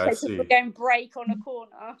see. People don't brake on a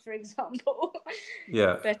corner, for example.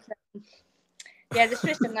 Yeah. But the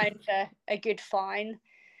Swiss are known for a good fine.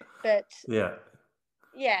 But yeah.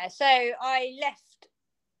 So I left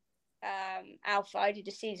Alpha. I did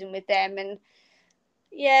a season with them, and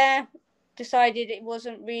decided it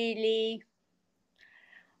wasn't really.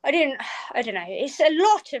 I don't know. It's a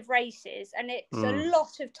lot of races, and it's a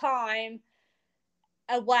lot of time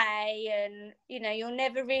away, and you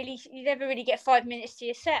never really get 5 minutes to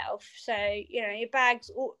yourself. So your bags,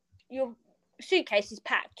 or your suitcase is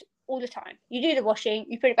packed all the time. You do the washing,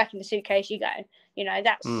 you put it back in the suitcase, you go.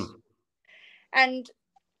 That's. And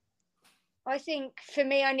I think for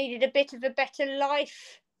me, I needed a bit of a better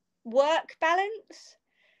life-work balance,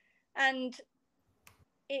 and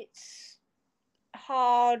it's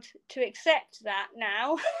hard to accept that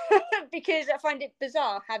now because I find it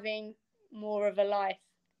bizarre having more of a life,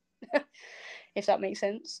 if that makes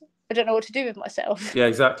sense. I don't know what to do with myself. Yeah,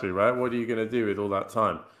 exactly, right? What are you going to do with all that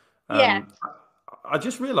time? I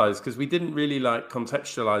just realized, because we didn't really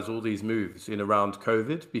contextualize all these moves in around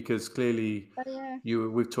COVID, because clearly you were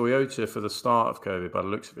with Toyota for the start of COVID by the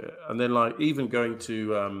looks of it, and then even going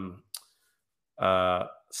to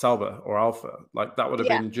Sauber or Alpha, that would have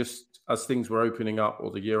been just as things were opening up, or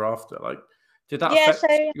the year after. Did that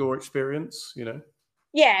affect your experience?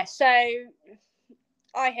 Yeah. So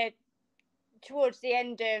I had, towards the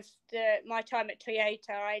end of my time at Toyota,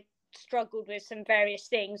 I struggled with some various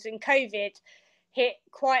things, and COVID hit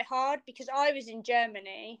quite hard because I was in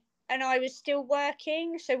Germany and I was still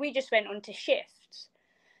working, so we just went on to shifts.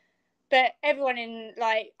 But everyone in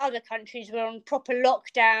other countries were on proper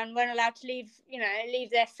lockdown, weren't allowed to leave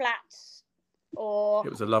their flats. Or it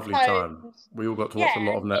was a lovely time. We all got to watch a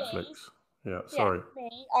lot of Netflix.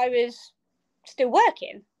 I was still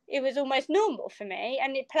working. It was almost normal for me,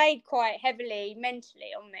 and it played quite heavily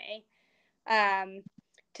mentally on me,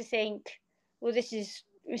 to think, well, this is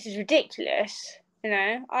ridiculous.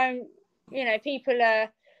 People are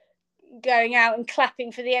going out and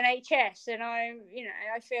clapping for the NHS, and I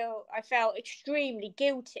felt extremely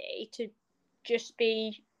guilty to just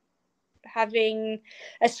be having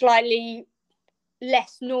a slightly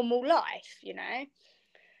less normal life,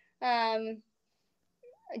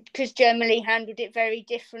 because Germany handled it very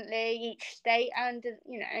differently, each state, and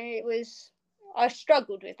I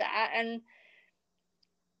struggled with that, and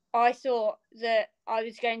I thought that I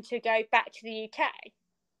was going to go back to the UK.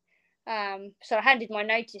 So I handed my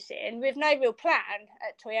notice in with no real plan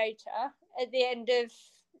at Toyota. At the end of,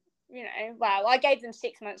 I gave them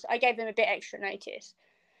 6 months. I gave them a bit extra notice,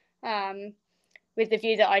 with the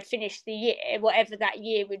view that I'd finish the year, whatever that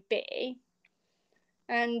year would be.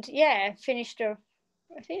 And finished at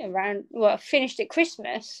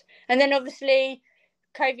Christmas. And then obviously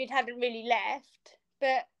COVID hadn't really left,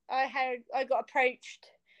 but I got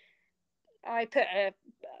approached. I put a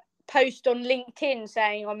post on LinkedIn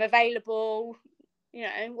saying I'm available,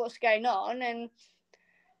 what's going on, and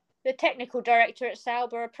the technical director at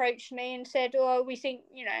Sauber approached me and said, "Oh, we think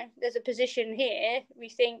there's a position here. We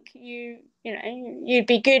think you'd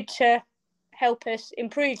be good to help us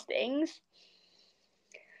improve things."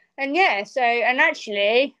 And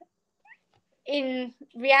actually, in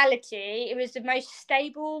reality, it was the most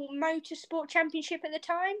stable motorsport championship at the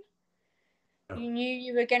time. You knew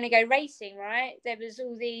you were going to go racing, right? There was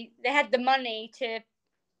they had the money to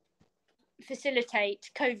facilitate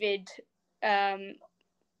COVID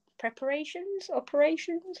operations.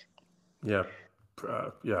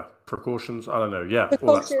 Precautions. I don't know. Yeah,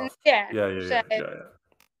 precautions, all that stuff. Yeah.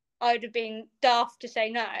 I would have been daft to say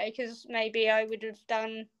no, because maybe I would have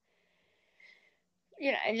done,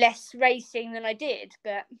 less racing than I did.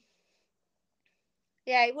 But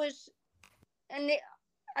it was, and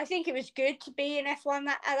I think it was good to be in F1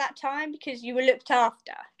 at that time, because you were looked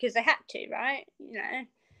after, because they had to, right?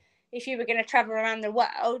 If you were going to travel around the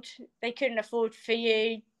world, they couldn't afford for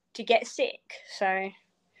you to get sick. So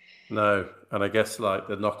no, and I guess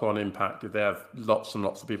the knock-on impact, if they have lots and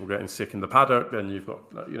lots of people getting sick in the paddock, then you've got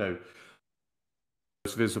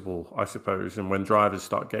it's visible, I suppose. And when drivers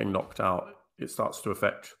start getting knocked out, it starts to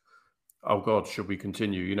affect oh God, should we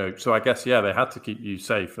continue? You know, so I guess, yeah, they had to keep you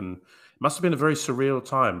safe. And it must have been a very surreal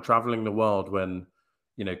time traveling the world when,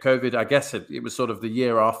 you know, COVID, I guess it was sort of the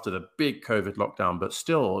year after the big COVID lockdown, but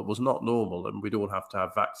still it was not normal. And we'd all have to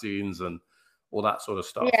have vaccines and all that sort of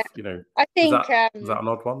stuff. Yeah, You know, I think was that an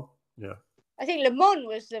odd one? Yeah. I think Le Mans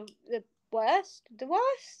was the worst,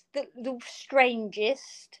 the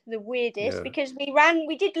strangest, the weirdest, Yeah. because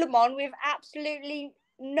we did Le Mans with absolutely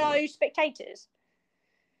no spectators,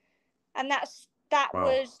 and that Wow.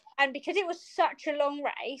 was, and because it was such a long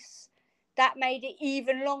race, that made it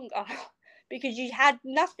even longer because you had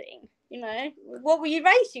nothing. You know, what were you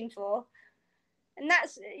racing for? And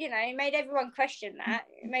that's, you know, it made everyone question that.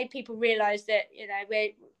 It made people realise that, you know,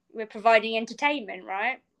 we're providing entertainment,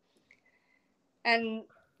 right? And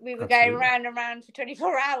we were Absolutely. going round and round for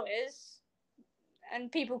 24 hours,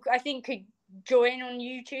 and people, I think, could join on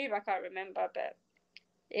YouTube. I can't remember, but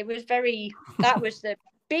it was that was the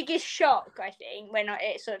biggest shock, I think, when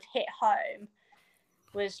it sort of hit home,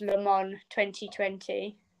 was Le Mans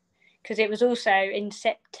 2020, because it was also in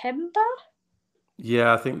September.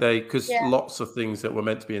 Yeah, I think because lots of things that were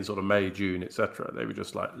meant to be in sort of May, June, etc., they were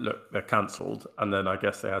just like, look, they're cancelled. And then I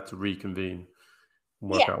guess they had to reconvene and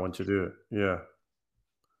work out when to do it. Yeah.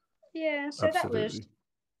 Yeah, so absolutely. That was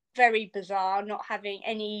very bizarre, not having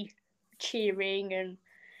any cheering and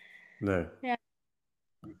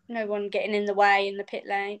no one getting in the way in the pit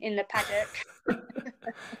lane, in the paddock.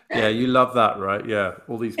 Yeah, you love that, right? Yeah,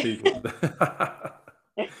 all these people.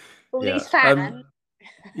 All these fans.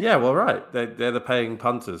 Yeah, well, right. They're the paying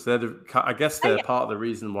punters. I guess they're part of the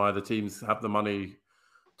reason why the teams have the money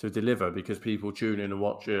to deliver, because people tune in and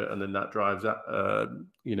watch it, and then that drives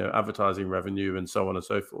you know, advertising revenue and so on and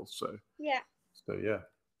so forth. So yeah.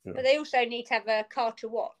 But they also need to have a car to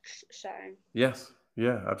watch. So yes,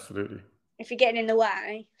 yeah, absolutely. If you're getting in the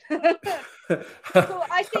way, well,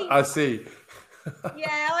 I think I see.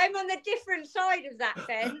 Yeah, I'm on the different side of that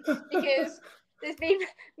fence, because there's been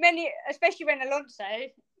many, especially when we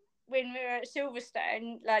were at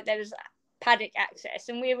Silverstone, like there was paddock access,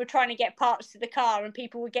 and we were trying to get parts to the car, and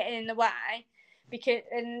people were getting in the way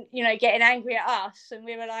and you know, getting angry at us, and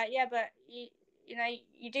we were like, yeah, but you know,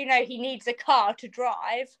 you do know he needs a car to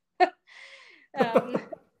drive.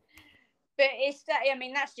 But it's that, I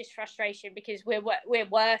mean, that's just frustration, because we're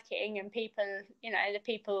working, and people, you know, the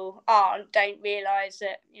people don't realise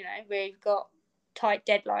that, you know, we've got tight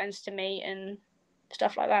deadlines to meet and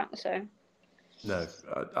stuff like that. So no,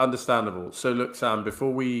 understandable. So look, Sam,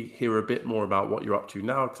 before we hear a bit more about what you're up to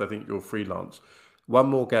now, because I think you're freelance, one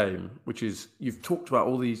more game, which is, you've talked about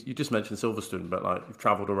all these, you just mentioned Silverstone, but like, you've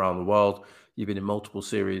traveled around the world, you've been in multiple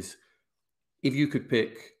series. If you could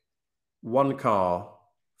pick one car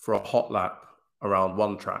for a hot lap around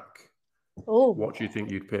one track, what do you think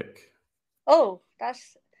you'd pick? I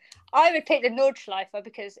would pick the Nordschleife,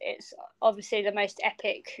 because it's obviously the most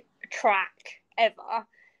epic track ever,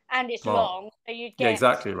 and it's long, so you'd get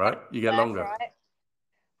exactly right. You get longer. Right?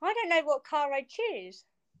 I don't know what car I'd choose.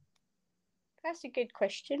 That's a good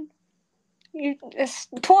question.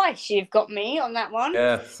 Twice you've got me on that one.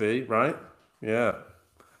 Yeah, see, right? Yeah.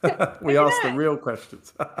 We asked the real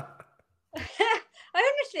questions.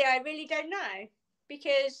 I really don't know,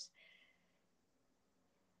 because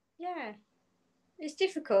it's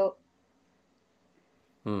difficult.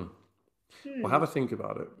 Well, have a think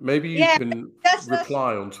about it. Maybe you can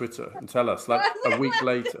reply on Twitter and tell us, like, a week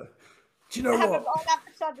later. Do you know what? I'll have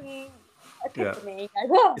a sudden epiphany.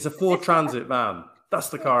 It's a Ford Transit van. That's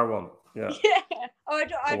the car I want. Yeah.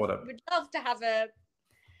 I would love to have a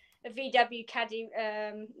VW Caddy.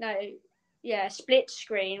 Split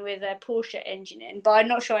screen with a Porsche engine in, but I'm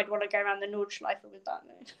not sure I'd want to go around the Nordschleife with that.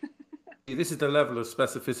 This is the level of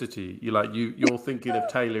specificity. You're thinking of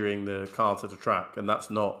tailoring the car to the track, and that's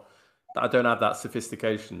not. I don't have that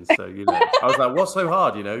sophistication. So I was like, what's so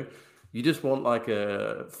hard? You know, you just want like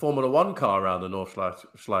a Formula One car around the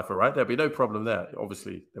Nordschleife, right? There'd be no problem there.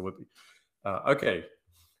 Obviously, there would be. Okay,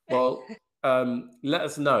 well, let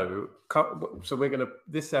us know. So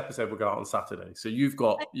this episode will go out on Saturday. So you've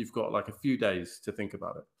got like a few days to think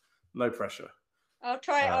about it. No pressure. I'll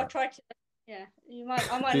try to. Yeah, you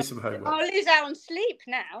might. I might do some homework. I'll lose out on sleep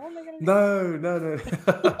now. What am I going to do?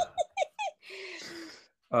 No.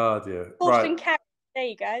 Oh dear. Horse and carriage. There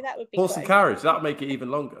you go. That would be horse and carriage. That would make it even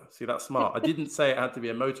longer. See, that's smart. I didn't say it had to be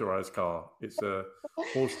a motorized car. It's a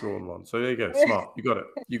horse-drawn one. So there you go. Smart. You got it.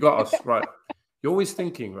 You got us right. You're always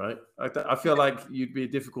thinking, right? I feel like you'd be a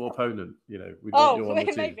difficult opponent. You know, we'd want you on the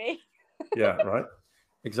team. Maybe. Yeah. Right.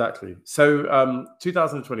 Exactly. So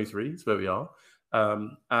 2023 is where we are.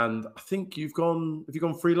 And I think have you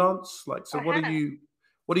gone freelance? Like, so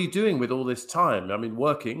what what are you doing with all this time? I mean,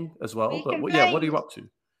 working as well, but what are you up to?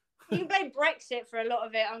 You can blame Brexit for a lot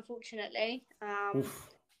of it, unfortunately. Oof,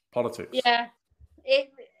 politics. Yeah,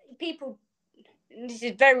 people. This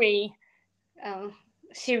is very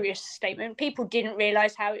serious statement. People didn't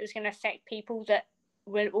realise how it was going to affect people that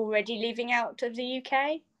were already leaving out of the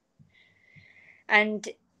UK, and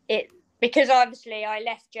because obviously I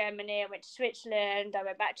left Germany, I went to Switzerland, I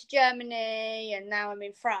went back to Germany, and now I'm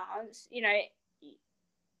in France. You know,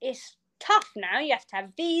 it's tough now. You have to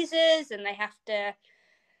have visas, and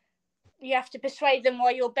you have to persuade them why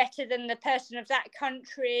you're better than the person of that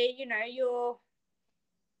country. You know, you're,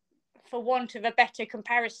 for want of a better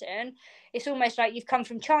comparison, it's almost like you've come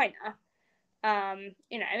from China.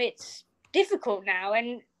 You know, it's difficult now,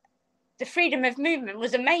 and the freedom of movement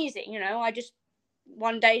was amazing. You know, I just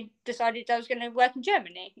one day decided I was going to work in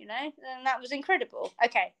Germany, you know, and that was incredible.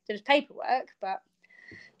 Okay, there was paperwork, but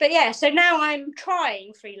yeah, so now I'm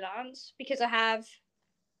trying freelance because I have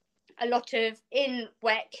a lot of, in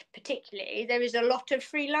WEC particularly, there is a lot of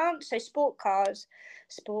freelance, so sports cars,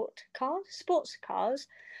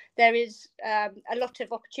 there is a lot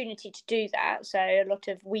of opportunity to do that, so a lot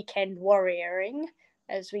of weekend warrioring,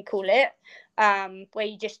 as we call it, where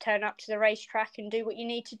you just turn up to the racetrack and do what you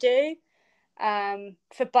need to do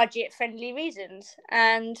for budget-friendly reasons.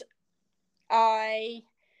 And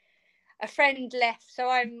a friend left, so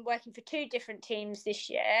I'm working for 2 different teams this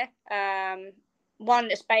year. One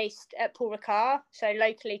that's based at Paul Ricard, so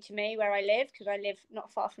locally to me where I live, because I live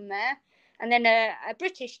not far from there, and then a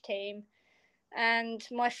British team. And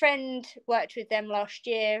my friend worked with them last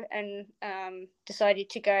year and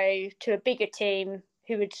decided to go to a bigger team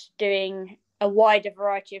who was doing a wider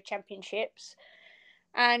variety of championships.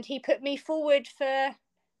 And he put me forward to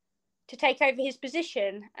take over his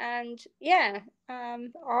position. And yeah,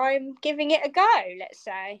 I'm giving it a go, let's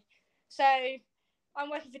say. So I'm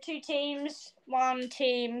working for 2 teams. One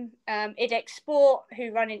team, IDEX Sport,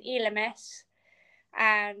 who run in ELMS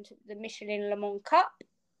and the Michelin Le Mans Cup.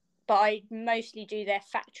 But I mostly do their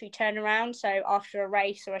factory turnaround. So after a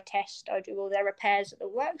race or a test, I do all their repairs at the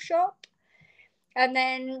workshop. And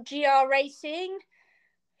then GR Racing,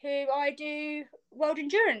 who I do world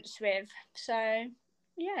endurance with. So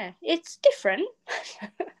yeah, it's different.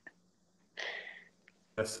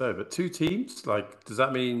 Yes, so, but 2 teams, like, does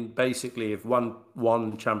that mean basically if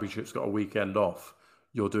one championship's got a weekend off,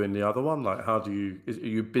 you're doing the other one? Like, are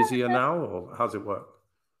you busier now, or how's it work?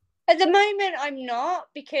 At the moment, I'm not,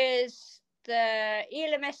 because the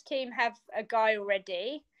ELMS team have a guy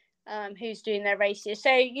already who's doing their races.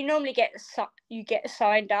 So you normally get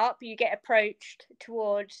signed up, you get approached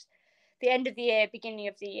towards the end of the year, beginning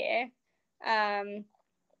of the year.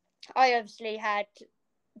 I obviously had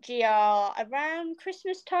GR around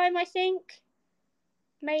Christmas time, I think,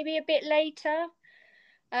 maybe a bit later.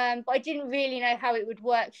 But I didn't really know how it would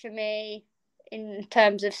work for me in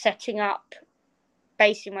terms of setting up,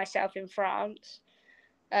 basing myself in France,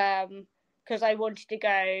 because I wanted to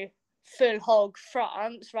go full hog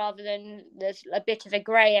France rather than, there's a bit of a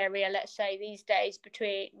grey area, let's say, these days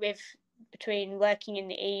between working in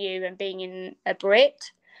the EU and being in a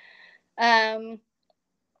Brit.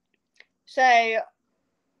 So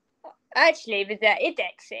actually, with the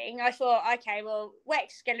indexing, I thought, okay, well,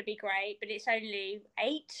 WEC's going to be great, but it's only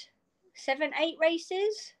 8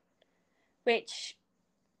 races, which,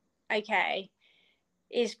 okay,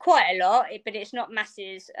 is quite a lot, but it's not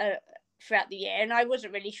masses throughout the year, and I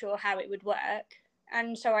wasn't really sure how it would work.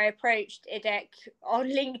 And so I approached IDEC on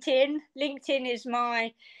LinkedIn. LinkedIn is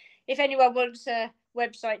if anyone wants a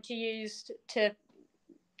website to use to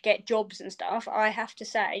get jobs and stuff, I have to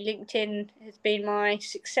say LinkedIn has been my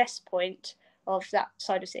success point of that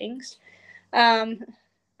side of things. I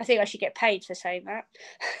think I should get paid for saying that.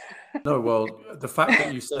 No, well, the fact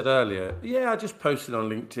that you said earlier, yeah, I just posted on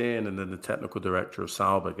LinkedIn, and then the technical director of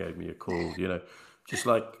Sauber gave me a call, just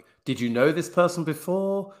like, did you know this person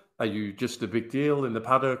before? Are you just a big deal in the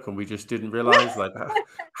paddock and we just didn't realize? Like,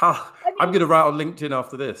 how I'm going to write on LinkedIn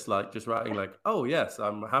after this, like, just writing like, oh yes,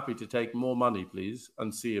 I'm happy to take more money, please,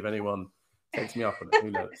 and see if anyone takes me up on it.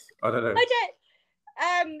 Who knows? I don't know.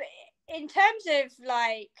 In terms of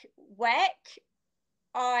like WEC,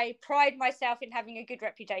 I pride myself in having a good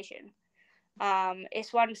reputation.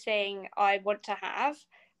 It's one thing I want to have,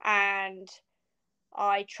 and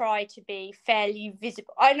I try to be fairly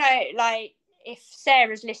visible. I know, like, if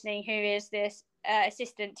Sarah's listening, who is this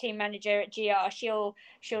assistant team manager at GR, she'll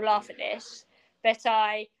laugh at this, but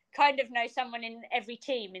I kind of know someone in every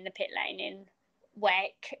team in the pit lane in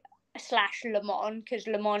WEC/Le Mans, because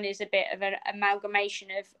Le Mans is a bit of an amalgamation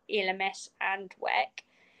of ELMS and WEC.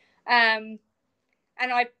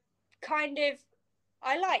 And I kind of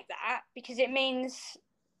I like that because it means,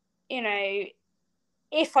 you know,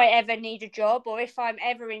 if I ever need a job or if I'm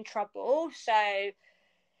ever in trouble, so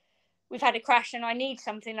we've had a crash and I need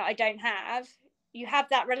something that I don't have, you have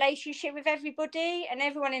that relationship with everybody and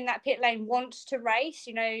everyone in that pit lane wants to race.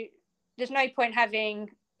 You know, there's no point having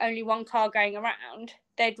only one car going around.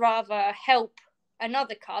 They'd rather help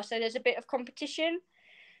another car, so there's a bit of competition,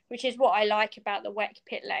 which is what I like about the WEC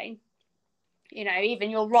pit lane. You know, even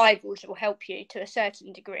your rivals will help you to a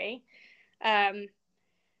certain degree. And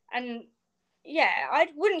yeah, I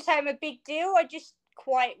wouldn't say I'm a big deal. I'm just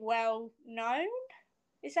quite well known.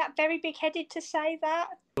 Is that very big-headed to say that?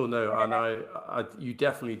 Oh no, and you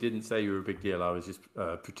definitely didn't say you were a big deal. I was just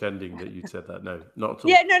pretending that you'd said that. No, not at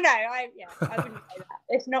all. Yeah, no, I wouldn't say that.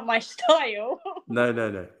 It's not my style. No.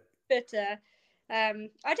 But I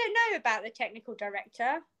don't know about the technical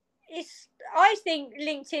director. I think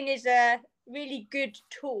LinkedIn is a really good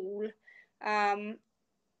tool,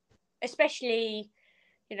 especially,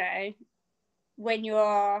 you know, when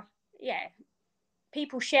you're,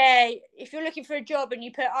 people share. If you're looking for a job and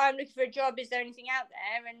you put, I'm looking for a job, is there anything out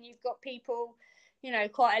there? And you've got people, you know,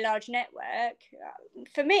 quite a large network.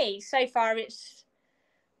 For me, so far,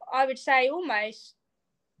 I would say almost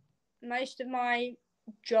most of my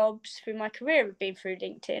jobs through my career have been through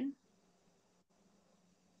LinkedIn.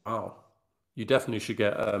 Wow. You definitely should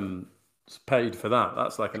get paid for that.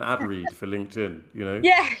 That's like an ad read for LinkedIn, you know?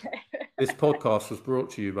 Yeah. This podcast was brought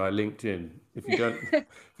to you by LinkedIn. If you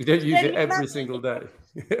don't use it every single day.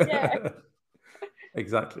 Yeah.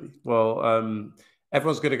 Exactly. Well,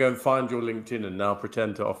 everyone's going to go and find your LinkedIn and now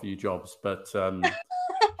pretend to offer you jobs. But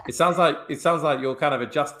it sounds like you're kind of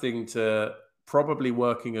adjusting to probably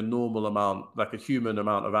working a normal amount, like a human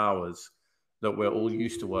amount of hours that we're all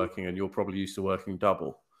used to working, and you're probably used to working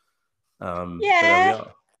double. But there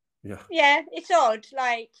we are. Yeah, it's odd.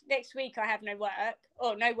 Like next week I have no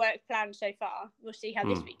work planned so far. We'll see how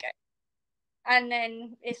this week goes. And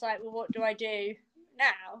then it's like, well, what do I do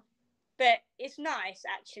now? But it's nice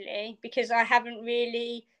actually, because I haven't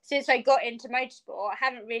really, since I got into motorsport, I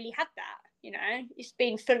haven't really had that, you know. It's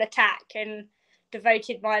been full attack and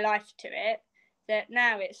devoted my life to it, that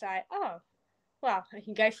now it's like, oh, well, I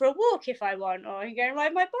can go for a walk if I want, or I can go and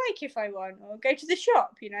ride my bike if I want, or go to the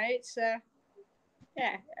shop, you know. It's a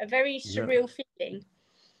very surreal feeling.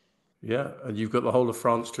 Yeah, and you've got the whole of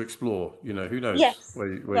France to explore. You know, who knows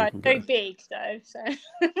where you can go. So big though, so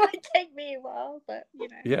it might take me a while, but you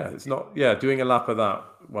know. Yeah, it's not. Yeah, doing a lap of that.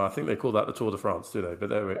 Well, I think they call that the Tour de France, do they? But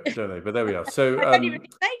don't they? But there we are. So I don't even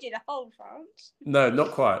think they do the whole France. No, not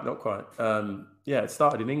quite. Yeah, it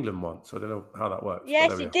started in England once. I don't know how that works.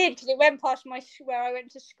 Yes, it did, because it went past where I went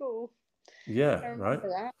to school. Yeah, right.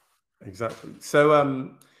 That. Exactly. So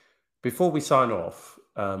before we sign off,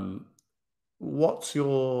 what's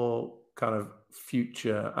your kind of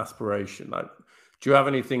future aspiration? Like, do you have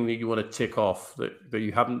anything that you want to tick off that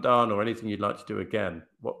you haven't done, or anything you'd like to do again?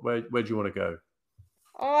 Where do you want to go?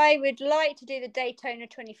 I would like to do the Daytona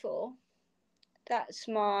 24. That's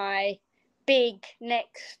my big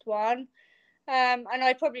next one. And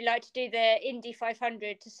I'd probably like to do the Indy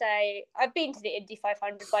 500 to say I've been to the Indy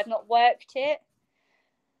 500, but I've not worked it.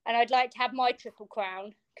 And I'd like to have my Triple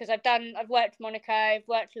Crown, because I've worked Monaco, I've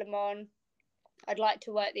worked Le Mans. I'd like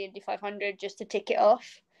to work the Indy 500 just to tick it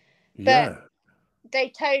off. Yeah. But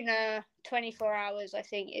Daytona 24 hours, I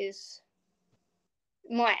think, is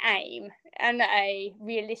my aim, and a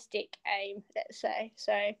realistic aim, let's say.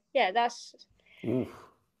 So yeah, that's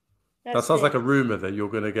that sounds like a rumor that you're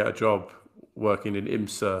going to get a job working in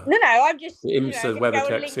IMSA. No, I'm just the IMSA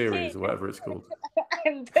WeatherTech series, or whatever it's called.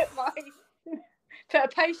 And put a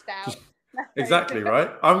post out. Exactly, right.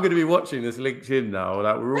 I'm going to be watching this LinkedIn now.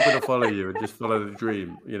 Like, we're all going to follow you and just follow the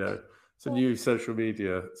dream. You know, it's a new social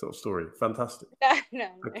media sort of story. Fantastic. No.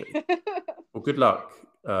 Okay. Well, good luck.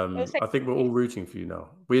 I think we're all rooting for you now.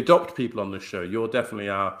 We adopt people on this show. You're definitely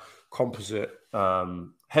our composite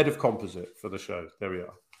head of composite for the show. There we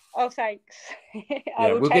are. Oh, thanks.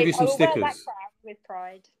 Yeah, we'll give you some stickers. Wear that with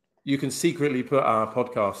pride. You can secretly put our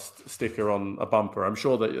podcast sticker on a bumper. I'm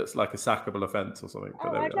sure that it's like a sackable offence or something.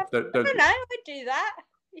 But there we are. I don't know. I'd do that.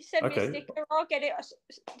 You send me a sticker, I'll get it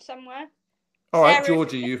somewhere. All right,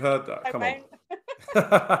 Georgie, you've heard that. Come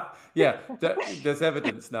on. Yeah, there's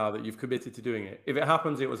evidence now that you've committed to doing it. If it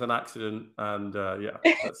happens, it was an accident, and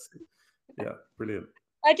brilliant.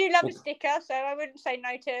 I do love a sticker, so I wouldn't say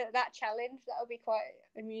no to that challenge. That would be quite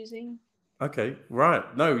amusing. Okay,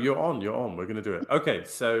 right. No, you're on. We're going to do it. Okay,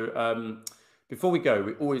 so before we go,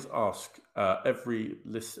 we always ask every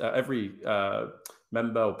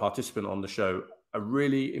member or participant on the show a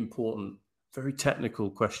really important, very technical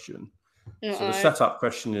question. So the setup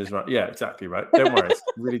question is right. Yeah, exactly right. Don't worry, it's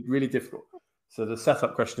really, really difficult. So the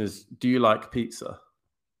setup question is: do you like pizza?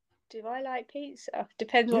 Do I like pizza?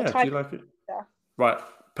 Depends what type. Do you like it? Pizza. Right.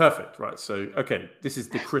 Perfect. Right. So okay, this is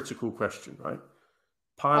the critical question, right?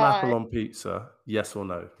 Pineapple on pizza, yes or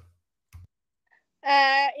no?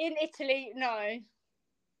 In Italy, no.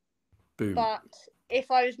 Boom. But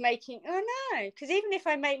if I was making, no, because even if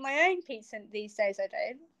I make my own pizza these days, I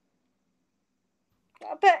don't.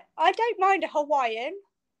 But I don't mind a Hawaiian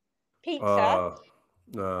pizza.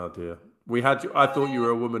 Oh dear. We had you. I thought you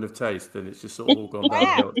were a woman of taste, and it's just sort of all gone down the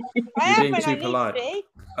hill. You're being too polite.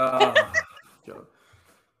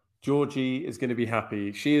 Jorgy is going to be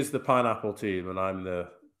happy. She is the pineapple team, and I'm the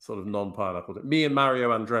sort of non-pineapple team. Me and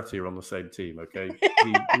Mario Andretti are on the same team. Okay,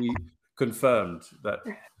 he confirmed that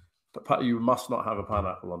you must not have a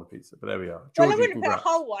pineapple on the pizza. But there we are. Georgie, well, I wouldn't put a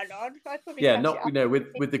whole one on. Yeah, not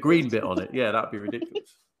with the green bit on it. Yeah, that'd be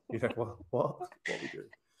ridiculous. You know what we do?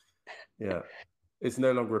 Yeah, it's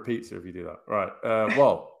no longer a pizza if you do that. Right.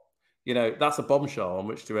 Well, you know, that's a bombshell on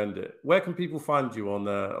which to end it. Where can people find you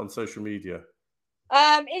on social media?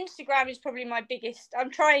 Instagram is probably my biggest. I'm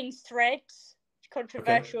trying Threads. It's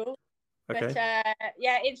controversial. Okay. But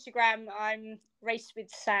yeah, Instagram, I'm Race with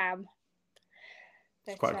Sam.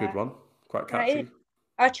 It's quite a good one. Quite catchy.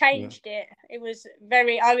 I changed it. I was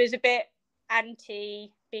a bit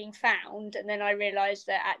anti being found, and then I realised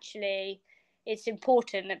that actually it's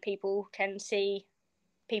important that people can see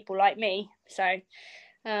people like me. So,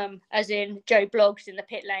 as in Joe Bloggs in the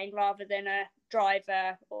pit lane rather than a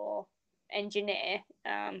driver or engineer.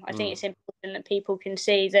 I think it's important that people can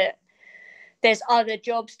see that there's other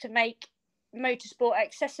jobs to make motorsport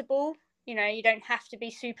accessible. You know, you don't have to be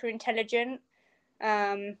super intelligent.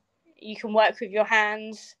 You can work with your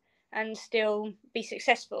hands and still be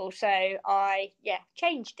successful. So I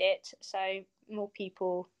changed it so more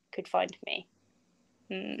people could find me.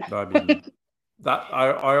 I mean, that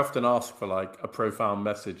I often ask for like a profound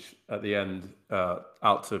message at the end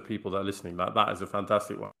out to people that are listening. That is a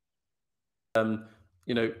fantastic one.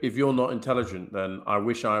 You know, if you're not intelligent, then I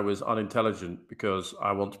wish I was unintelligent because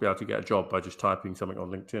I want to be able to get a job by just typing something on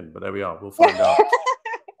LinkedIn. But there we are. We'll find out.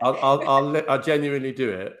 I'll genuinely do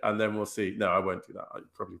it, and then we'll see. No, I won't do that. I'd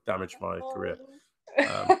probably damage my career.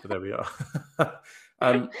 But there we are.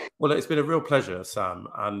 Well, it's been a real pleasure, Sam,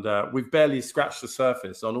 and we've barely scratched the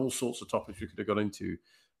surface on all sorts of topics we could have gone into.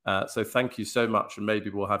 So thank you so much, and maybe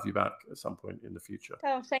we'll have you back at some point in the future.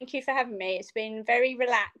 Oh, thank you for having me. It's been very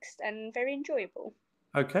relaxed and very enjoyable.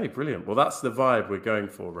 Okay, brilliant. Well, that's the vibe we're going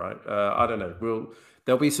for, right? I don't know.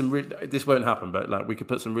 There'll be some. This won't happen, but like we could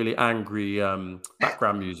put some really angry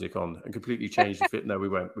background music on and completely change the fit. No, we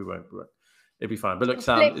won't. It'll be fine. But look,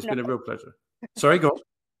 Sam, it's been a real pleasure. Sorry, go on.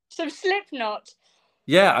 Some Slipknot.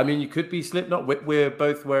 Yeah, I mean, you could be Slipknot. We're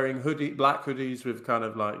both wearing black hoodies with kind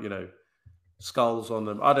of like, you know, skulls on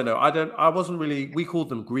them. I don't know. I wasn't really. We called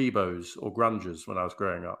them Grebos or grungers when I was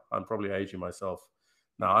growing up. I'm probably aging myself.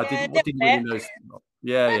 No, I didn't really know.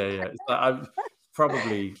 Yeah. It's like, I'm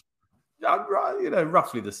probably, you know,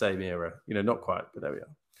 roughly the same era. You know, not quite, but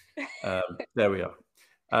there we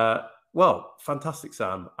are. Well, fantastic,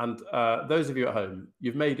 Sam. And those of you at home,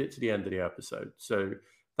 you've made it to the end of the episode. So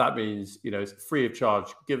that means, you know, it's free of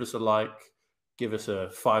charge. Give us a like, give us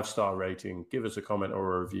a 5-star rating, give us a comment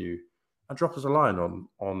or a review, and drop us a line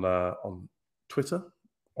on Twitter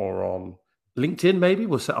or on LinkedIn. Maybe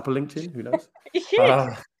we'll set up a LinkedIn. Who knows?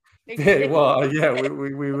 Well, yeah,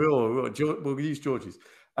 we will. We'll use Jorgy'S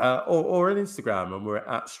or an Instagram, and we're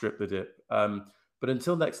at Strip the Dip. But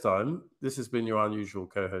until next time, this has been your unusual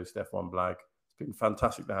co-host F1 Blag. It's been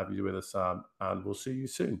fantastic to have you with us, Sam, and we'll see you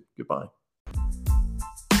soon. Goodbye.